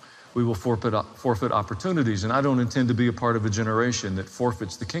 we will forfeit opportunities. And I don't intend to be a part of a generation that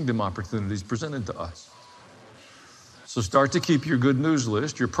forfeits the kingdom opportunities presented to us. So start to keep your good news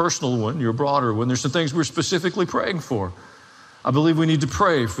list, your personal one, your broader one. There's some things we're specifically praying for. I believe we need to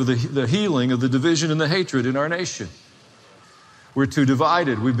pray for the healing of the division and the hatred in our nation. We're too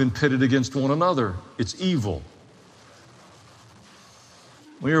divided. We've been pitted against one another. It's evil.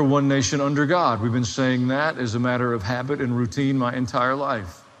 We are one nation under God. We've been saying that as a matter of habit and routine my entire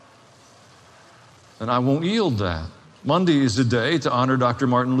life. And I won't yield that. Monday is a day to honor Dr.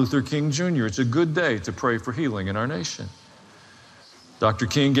 Martin Luther King Jr. It's a good day to pray for healing in our nation. Dr.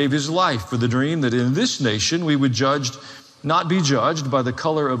 King gave his life for the dream that in this nation we would not be judged by the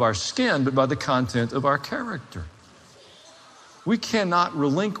color of our skin, but by the content of our character. We cannot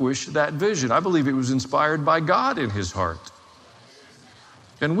relinquish that vision. I believe it was inspired by God in his heart.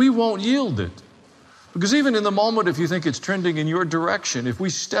 And we won't yield it. Because even in the moment, if you think it's trending in your direction, if we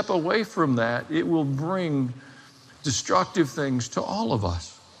step away from that, it will bring destructive things to all of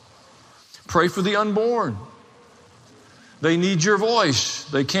us. Pray for the unborn. They need your voice.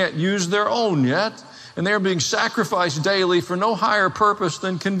 They can't use their own yet, and they're being sacrificed daily for no higher purpose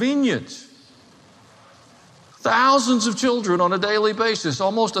than convenience. Thousands of children on a daily basis,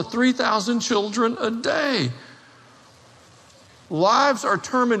 almost 3,000 children a day. Lives are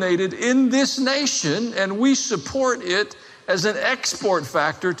terminated in this nation, and we support it as an export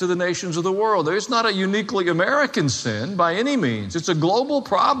factor to the nations of the world. It's not a uniquely American sin by any means. It's a global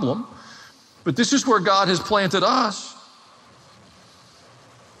problem, but this is where God has planted us.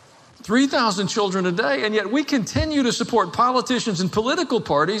 3,000 children a day, and yet we continue to support politicians and political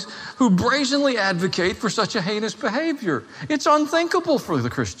parties who brazenly advocate for such a heinous behavior. It's unthinkable for the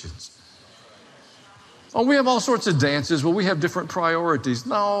Christians. Oh, we have all sorts of dances. Well, we have different priorities.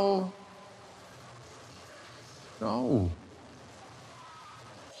 No.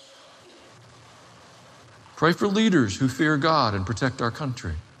 Pray for leaders who fear God and protect our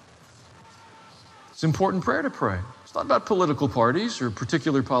country. It's an important prayer to pray. It's not about political parties or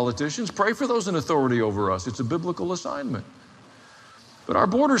particular politicians. Pray for those in authority over us. It's a biblical assignment. But our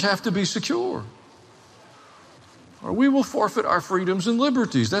borders have to be secure, or we will forfeit our freedoms and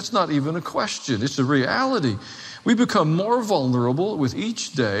liberties. That's not even a question. It's a reality. We become more vulnerable with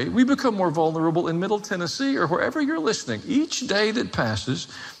each day. We become more vulnerable in Middle Tennessee or wherever you're listening. Each day that passes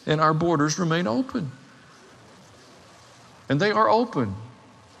and our borders remain open. And they are open.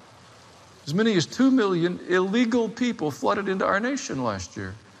 As many as 2 million illegal people flooded into our nation last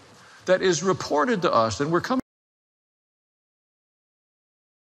year. That is reported to us, and we're coming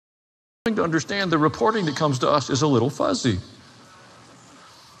to understand the reporting that comes to us is a little fuzzy.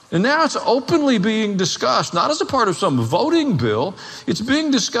 And now it's openly being discussed, not as a part of some voting bill. It's being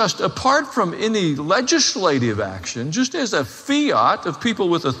discussed apart from any legislative action, just as a fiat of people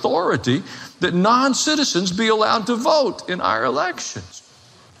with authority, that non-citizens be allowed to vote in our elections.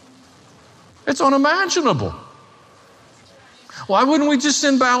 It's unimaginable. Why wouldn't we just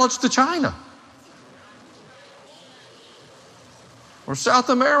send ballots to China? Or South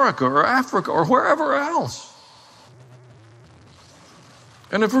America or Africa or wherever else?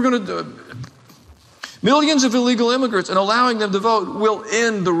 And if we're going to do millions of illegal immigrants and allowing them to vote will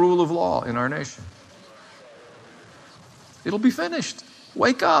end the rule of law in our nation. It'll be finished.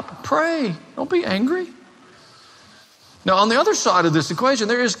 Wake up, pray, don't be angry. Now, on the other side of this equation,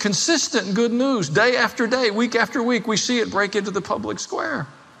 there is consistent good news. Day after day, week after week, we see it break into the public square.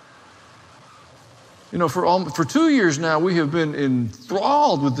 You know, for 2 years now, we have been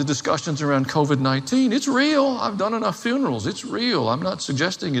enthralled with the discussions around COVID-19. It's real. I've done enough funerals. It's real. I'm not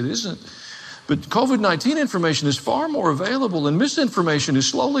suggesting it isn't. But COVID-19 information is far more available, and misinformation is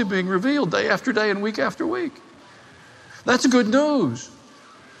slowly being revealed day after day and week after week. That's good news,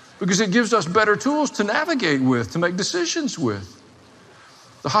 because it gives us better tools to navigate with, to make decisions with.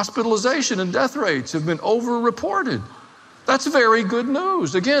 The hospitalization and death rates have been over-reported. That's very good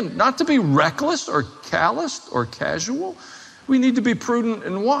news. Again, not to be reckless or calloused or casual. We need to be prudent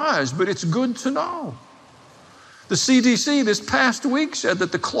and wise, but it's good to know. The CDC this past week said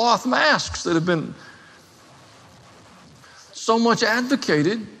that the cloth masks that have been so much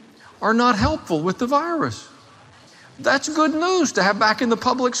advocated are not helpful with the virus. That's good news to have back in the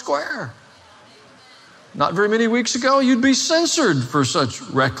public square. Not very many weeks ago, you'd be censored for such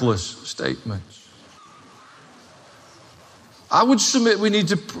reckless statements. I would submit we need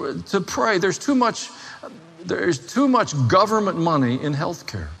to pray. There's too much government money in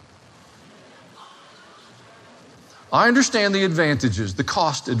healthcare. I understand the advantages, the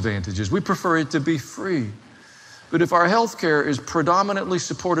cost advantages. We prefer it to be free. But if our healthcare is predominantly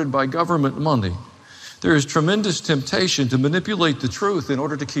supported by government money, there is tremendous temptation to manipulate the truth in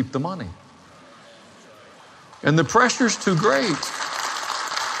order to keep the money. And the pressure's too great.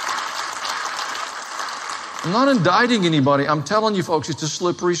 I'm not indicting anybody. I'm telling you, folks, it's a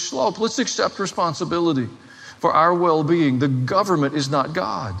slippery slope. Let's accept responsibility for our well-being. The government is not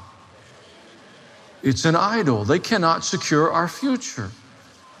God. It's an idol. They cannot secure our future.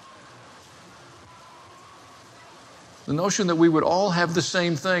 The notion that we would all have the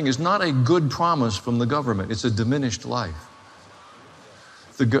same thing is not a good promise from the government. It's a diminished life.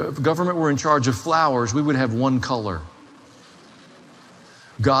 If the government were in charge of flowers, we would have one color.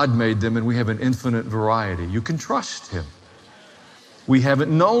 God made them, and we have an infinite variety. You can trust Him. We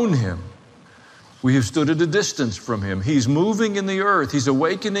haven't known Him. We have stood at a distance from Him. He's moving in the earth. He's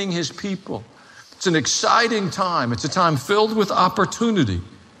awakening His people. It's an exciting time. It's a time filled with opportunity.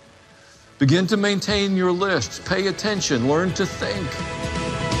 Begin to maintain your lists. Pay attention. Learn to think.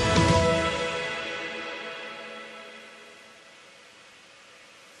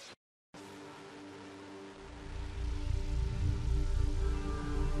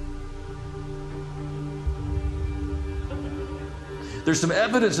 There's some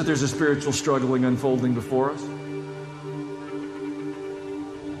evidence that there's a spiritual struggling unfolding before us.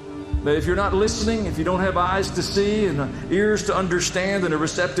 But if you're not listening, if you don't have eyes to see and ears to understand and a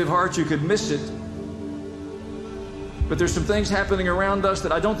receptive heart, you could miss it. But there's some things happening around us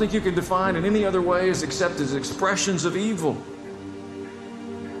that I don't think you can define in any other way except as expressions of evil.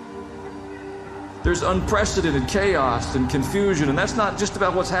 There's unprecedented chaos and confusion, and that's not just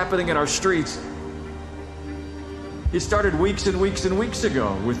about what's happening in our streets. It started weeks and weeks and weeks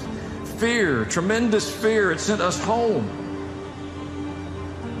ago with fear, tremendous fear. It sent us home,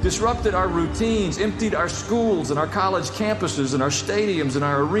 disrupted our routines, emptied our schools and our college campuses and our stadiums and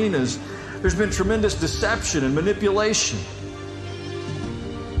our arenas. There's been tremendous deception and manipulation.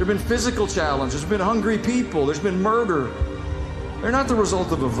 There have been physical challenges. There's been hungry people. There's been murder. They're not the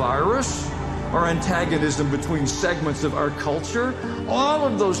result of a virus or antagonism between segments of our culture. All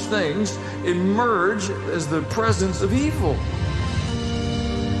of those things emerge as the presence of evil.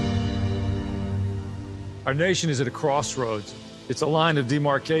 Our nation is at a crossroads. It's a line of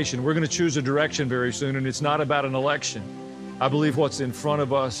demarcation. We're going to choose a direction very soon, and it's not about an election. I believe what's in front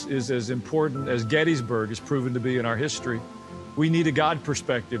of us is as important as Gettysburg has proven to be in our history. We need a God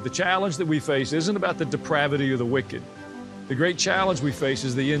perspective. The challenge that we face isn't about the depravity of the wicked. The great challenge we face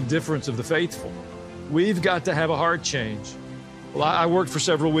is the indifference of the faithful. We've got to have a heart change. Well, I worked for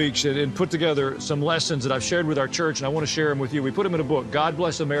several weeks and put together some lessons that I've shared with our church, and I want to share them with you. We put them in a book, God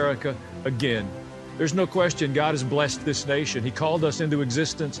Bless America Again. There's no question God has blessed this nation. He called us into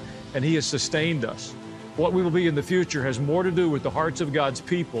existence, and He has sustained us. What we will be in the future has more to do with the hearts of God's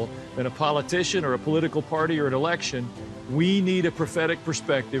people than a politician or a political party or an election. We need a prophetic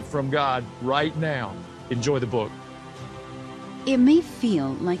perspective from God right now. Enjoy the book. It may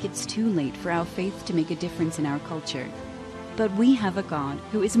feel like it's too late for our faith to make a difference in our culture, but we have a God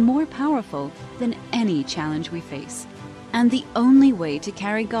who is more powerful than any challenge we face. And the only way to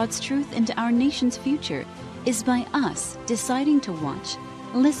carry God's truth into our nation's future is by us deciding to watch,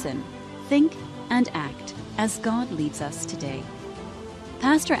 listen, think, and act as God leads us today.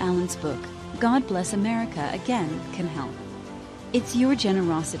 Pastor Allen's book, God Bless America Again, can help. It's your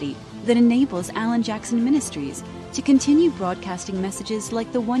generosity that enables Allen Jackson Ministries to continue broadcasting messages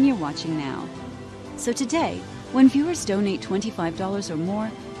like the one you're watching now. So today, when viewers donate $25 or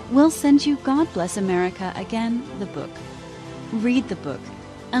more, we'll send you God Bless America Again, the book. Read the book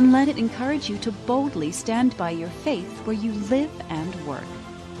and let it encourage you to boldly stand by your faith where you live and work.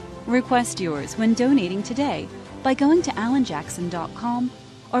 Request yours when donating today by going to allenjackson.com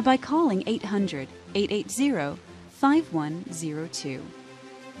or by calling 800-880-5102.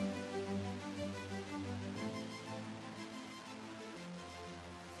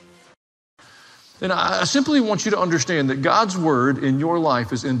 And I simply want you to understand that God's Word in your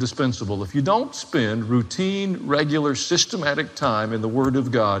life is indispensable. If you don't spend routine, regular, systematic time in the Word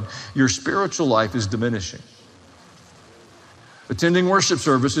of God, your spiritual life is diminishing. Attending worship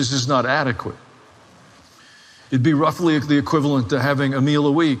services is not adequate. It'd be roughly the equivalent to having a meal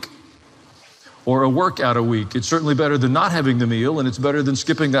a week or a workout a week. It's certainly better than not having the meal, and it's better than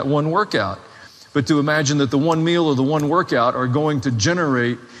skipping that one workout. But to imagine that the one meal or the one workout are going to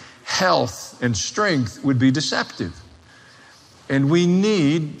generate health and strength would be deceptive. And we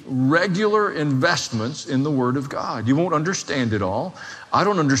need regular investments in the Word of God. You won't understand it all. I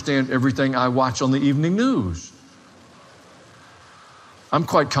don't understand everything I watch on the evening news. I'm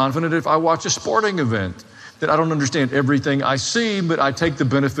quite confident if I watch a sporting event that I don't understand everything I see, but I take the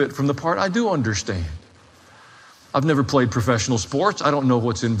benefit from the part I do understand. I've never played professional sports. I don't know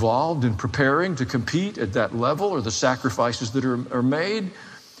what's involved in preparing to compete at that level or the sacrifices that are made,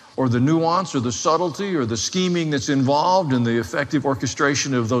 or the nuance or the subtlety or the scheming that's involved in the effective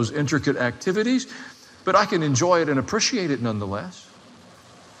orchestration of those intricate activities, but I can enjoy it and appreciate it nonetheless.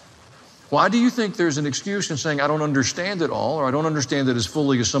 Why do you think there's an excuse in saying I don't understand it all, or I don't understand it as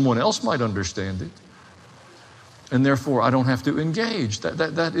fully as someone else might understand it, and therefore I don't have to engage?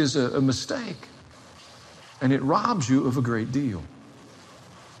 That is a mistake, and it robs you of a great deal.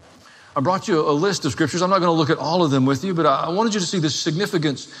 I brought you a list of scriptures. I'm not going to look at all of them with you, but I wanted you to see the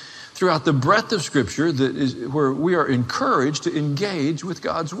significance throughout the breadth of Scripture that is where we are encouraged to engage with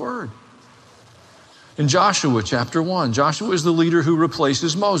God's Word. In Joshua chapter 1, Joshua is the leader who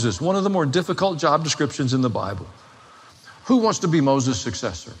replaces Moses, one of the more difficult job descriptions in the Bible. Who wants to be Moses'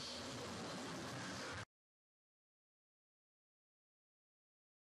 successor?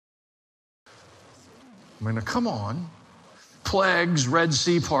 I mean, come on. Plagues, Red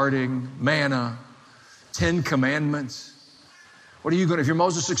Sea parting, manna, 10 commandments. What are you going to, if you're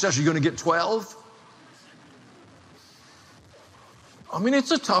Moses' successor, you're going to get 12? I mean,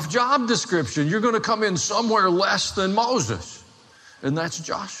 it's a tough job description. You're going to come in somewhere less than Moses, and that's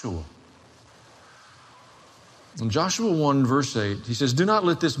Joshua. In Joshua 1, verse 8, he says, "Do not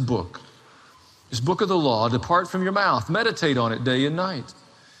let this book of the law, depart from your mouth. Meditate on it day and night,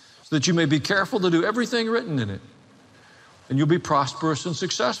 so that you may be careful to do everything written in it, and you'll be prosperous and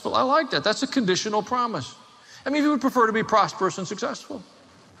successful." I like that. That's a conditional promise. How many of you would prefer to be prosperous and successful?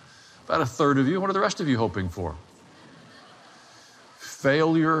 About a third of you. What are the rest of you hoping for?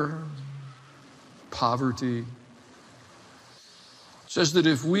 Failure, poverty. It says that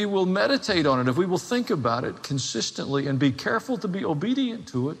if we will meditate on it, if we will think about it consistently and be careful to be obedient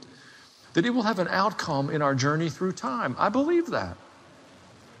to it, that it will have an outcome in our journey through time. I believe that.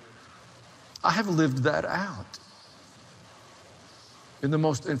 I have lived that out.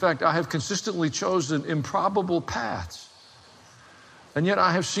 In fact, I have consistently chosen improbable paths. And yet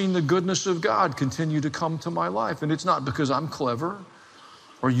I have seen the goodness of God continue to come to my life. And it's not because I'm clever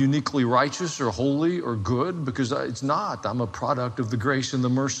or uniquely righteous or holy or good, because it's not. I'm a product of the grace and the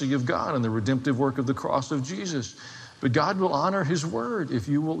mercy of God and the redemptive work of the cross of Jesus. But God will honor His word if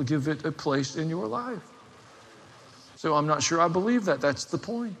you will give it a place in your life. So I'm not sure I believe that. That's the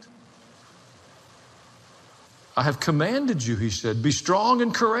point. I have commanded you, He said, be strong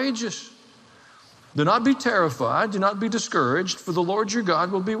and courageous. Do not be terrified. Do not be discouraged, for the Lord your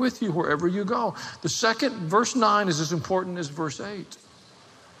God will be with you wherever you go. The second, verse 9, is as important as verse 8.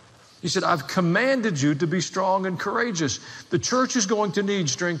 He said, I've commanded you to be strong and courageous. The church is going to need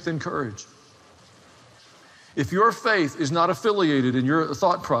strength and courage. If your faith is not affiliated in your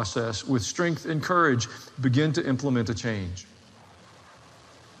thought process with strength and courage, begin to implement a change.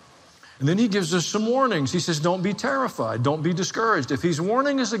 And then He gives us some warnings. He says, don't be terrified. Don't be discouraged. If He's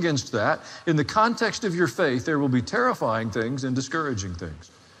warning us against that, in the context of your faith, there will be terrifying things and discouraging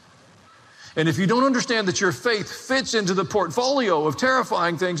things. And if you don't understand that your faith fits into the portfolio of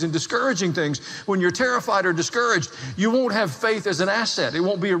terrifying things and discouraging things, when you're terrified or discouraged, you won't have faith as an asset. It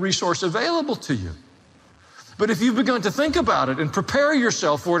won't be a resource available to you. But if you've begun to think about it and prepare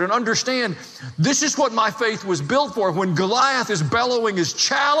yourself for it and understand, this is what my faith was built for. When Goliath is bellowing his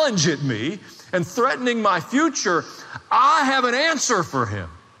challenge at me and threatening my future, I have an answer for him.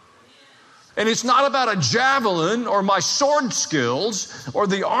 And it's not about a javelin or my sword skills or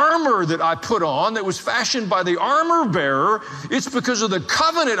the armor that I put on that was fashioned by the armor bearer. It's because of the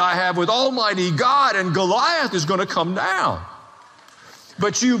covenant I have with Almighty God, and Goliath is going to come down.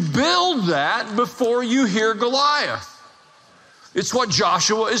 But you build that before you hear Goliath. It's what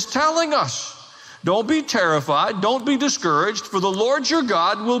Joshua is telling us. Don't be terrified. Don't be discouraged, for the Lord your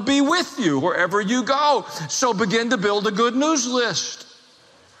God will be with you wherever you go. So begin to build a good news list.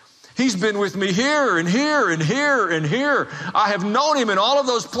 He's been with me here and here and here and here. I have known him in all of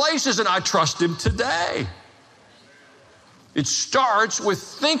those places, and I trust him today. It starts with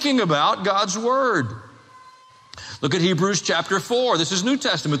thinking about God's word. Look at Hebrews chapter 4. This is New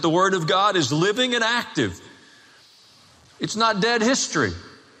Testament. The word of God is living and active. It's not dead history.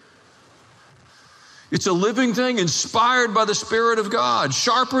 It's a living thing inspired by the Spirit of God,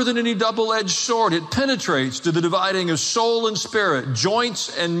 sharper than any double-edged sword. It penetrates to the dividing of soul and spirit,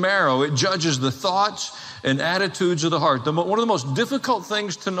 joints and marrow. It judges the thoughts and attitudes of the heart. One of the most difficult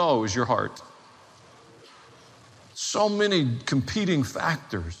things to know is your heart. So many competing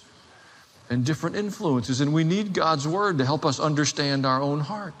factors and different influences, and we need God's word to help us understand our own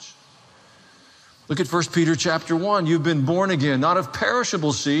hearts. Look at 1 Peter chapter 1. You've been born again, not of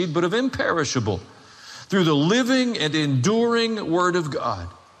perishable seed, but of imperishable, through the living and enduring word of God.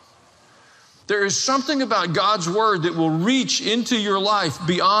 There is something about God's word that will reach into your life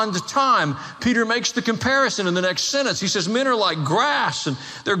beyond time. Peter makes the comparison in the next sentence. He says, men are like grass, and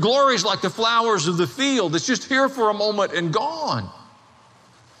their glory is like the flowers of the field. It's just here for a moment and gone.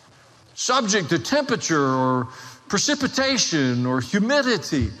 Subject to temperature or precipitation or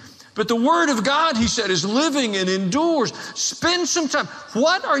humidity. But the word of God, he said, is living and endures. Spend some time.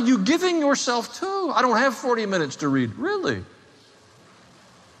 What are you giving yourself to? I don't have 40 minutes to read. Really?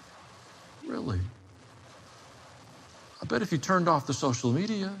 Really? I bet if you turned off the social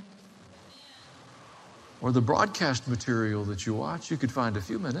media or the broadcast material that you watch, you could find a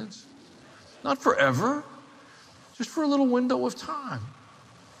few minutes. Not forever, just for a little window of time.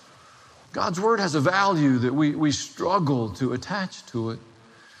 God's word has a value that we struggle to attach to it.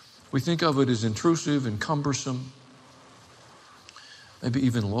 We think of it as intrusive and cumbersome, maybe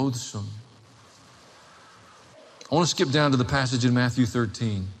even loathsome. I want to skip down to the passage in Matthew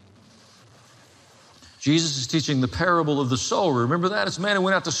 13. Jesus is teaching the parable of the sower. Remember that? It's a man who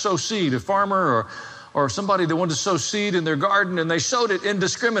went out to sow seed, a farmer or somebody that wanted to sow seed in their garden, and they sowed it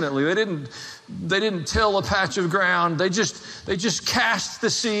indiscriminately. They didn't till a patch of ground. They just cast the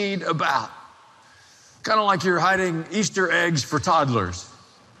seed about. Kind of like you're hiding Easter eggs for toddlers.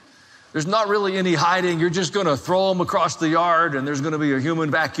 There's not really any hiding. You're just going to throw them across the yard, and there's going to be a human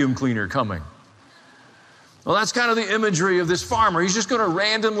vacuum cleaner coming. Well, that's kind of the imagery of this farmer. He's just going to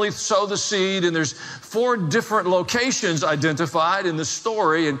randomly sow the seed, and there's 4 different locations identified in the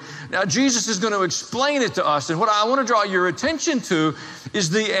story. And now Jesus is going to explain it to us. And what I want to draw your attention to is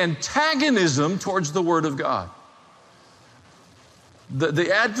the antagonism towards the Word of God. The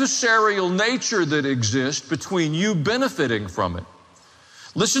adversarial nature that exists between you benefiting from it.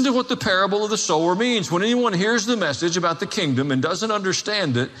 Listen to what the parable of the sower means. When anyone hears the message about the kingdom and doesn't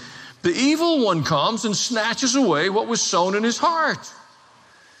understand it, the evil one comes and snatches away what was sown in his heart.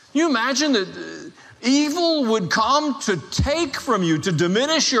 Can you imagine that evil would come to take from you, to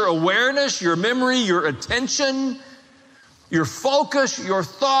diminish your awareness, your memory, your attention, your focus, your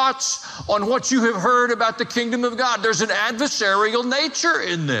thoughts on what you have heard about the kingdom of God? There's an adversarial nature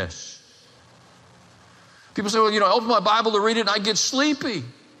in this. People say, well, I open my Bible to read it and I get sleepy.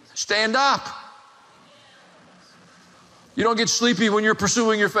 Stand up. You don't get sleepy when you're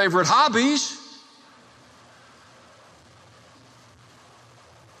pursuing your favorite hobbies.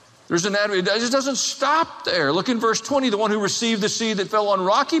 It just doesn't stop there. Look in verse 20. The one who received the seed that fell on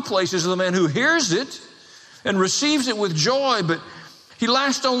rocky places is the man who hears it and receives it with joy, but he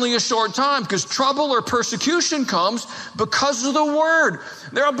lasts only a short time because trouble or persecution comes because of the word.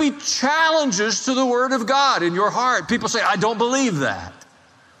 There'll be challenges to the word of God in your heart. People say, I don't believe that.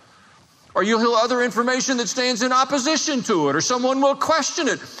 Or you'll hear other information that stands in opposition to it, or someone will question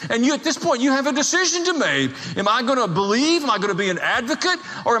it. And you, at this point, you have a decision to make. Am I going to believe? Am I going to be an advocate?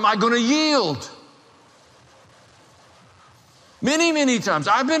 Or am I going to yield? Many, many times.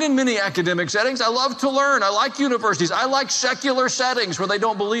 I've been in many academic settings. I love to learn. I like universities. I like secular settings where they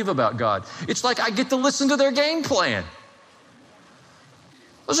don't believe about God. It's like I get to listen to their game plan.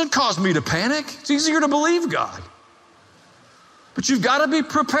 It doesn't cause me to panic. It's easier to believe God. But you've got to be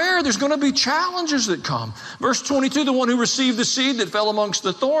prepared. There's going to be challenges that come. Verse 22, the one who received the seed that fell amongst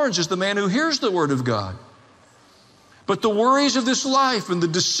the thorns is the man who hears the word of God. But the worries of this life and the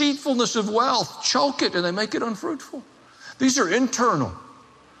deceitfulness of wealth choke it and they make it unfruitful. These are internal.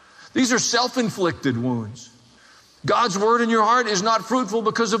 These are self-inflicted wounds. God's word in your heart is not fruitful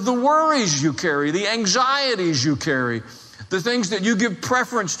because of the worries you carry, the anxieties you carry, the things that you give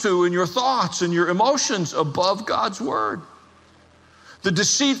preference to in your thoughts and your emotions above God's word. The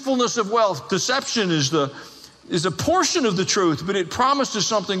deceitfulness of wealth. Deception is is a portion of the truth, but it promises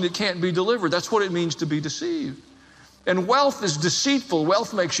something that can't be delivered. That's what it means to be deceived. And wealth is deceitful.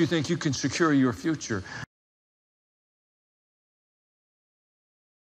 Wealth makes you think you can secure your future.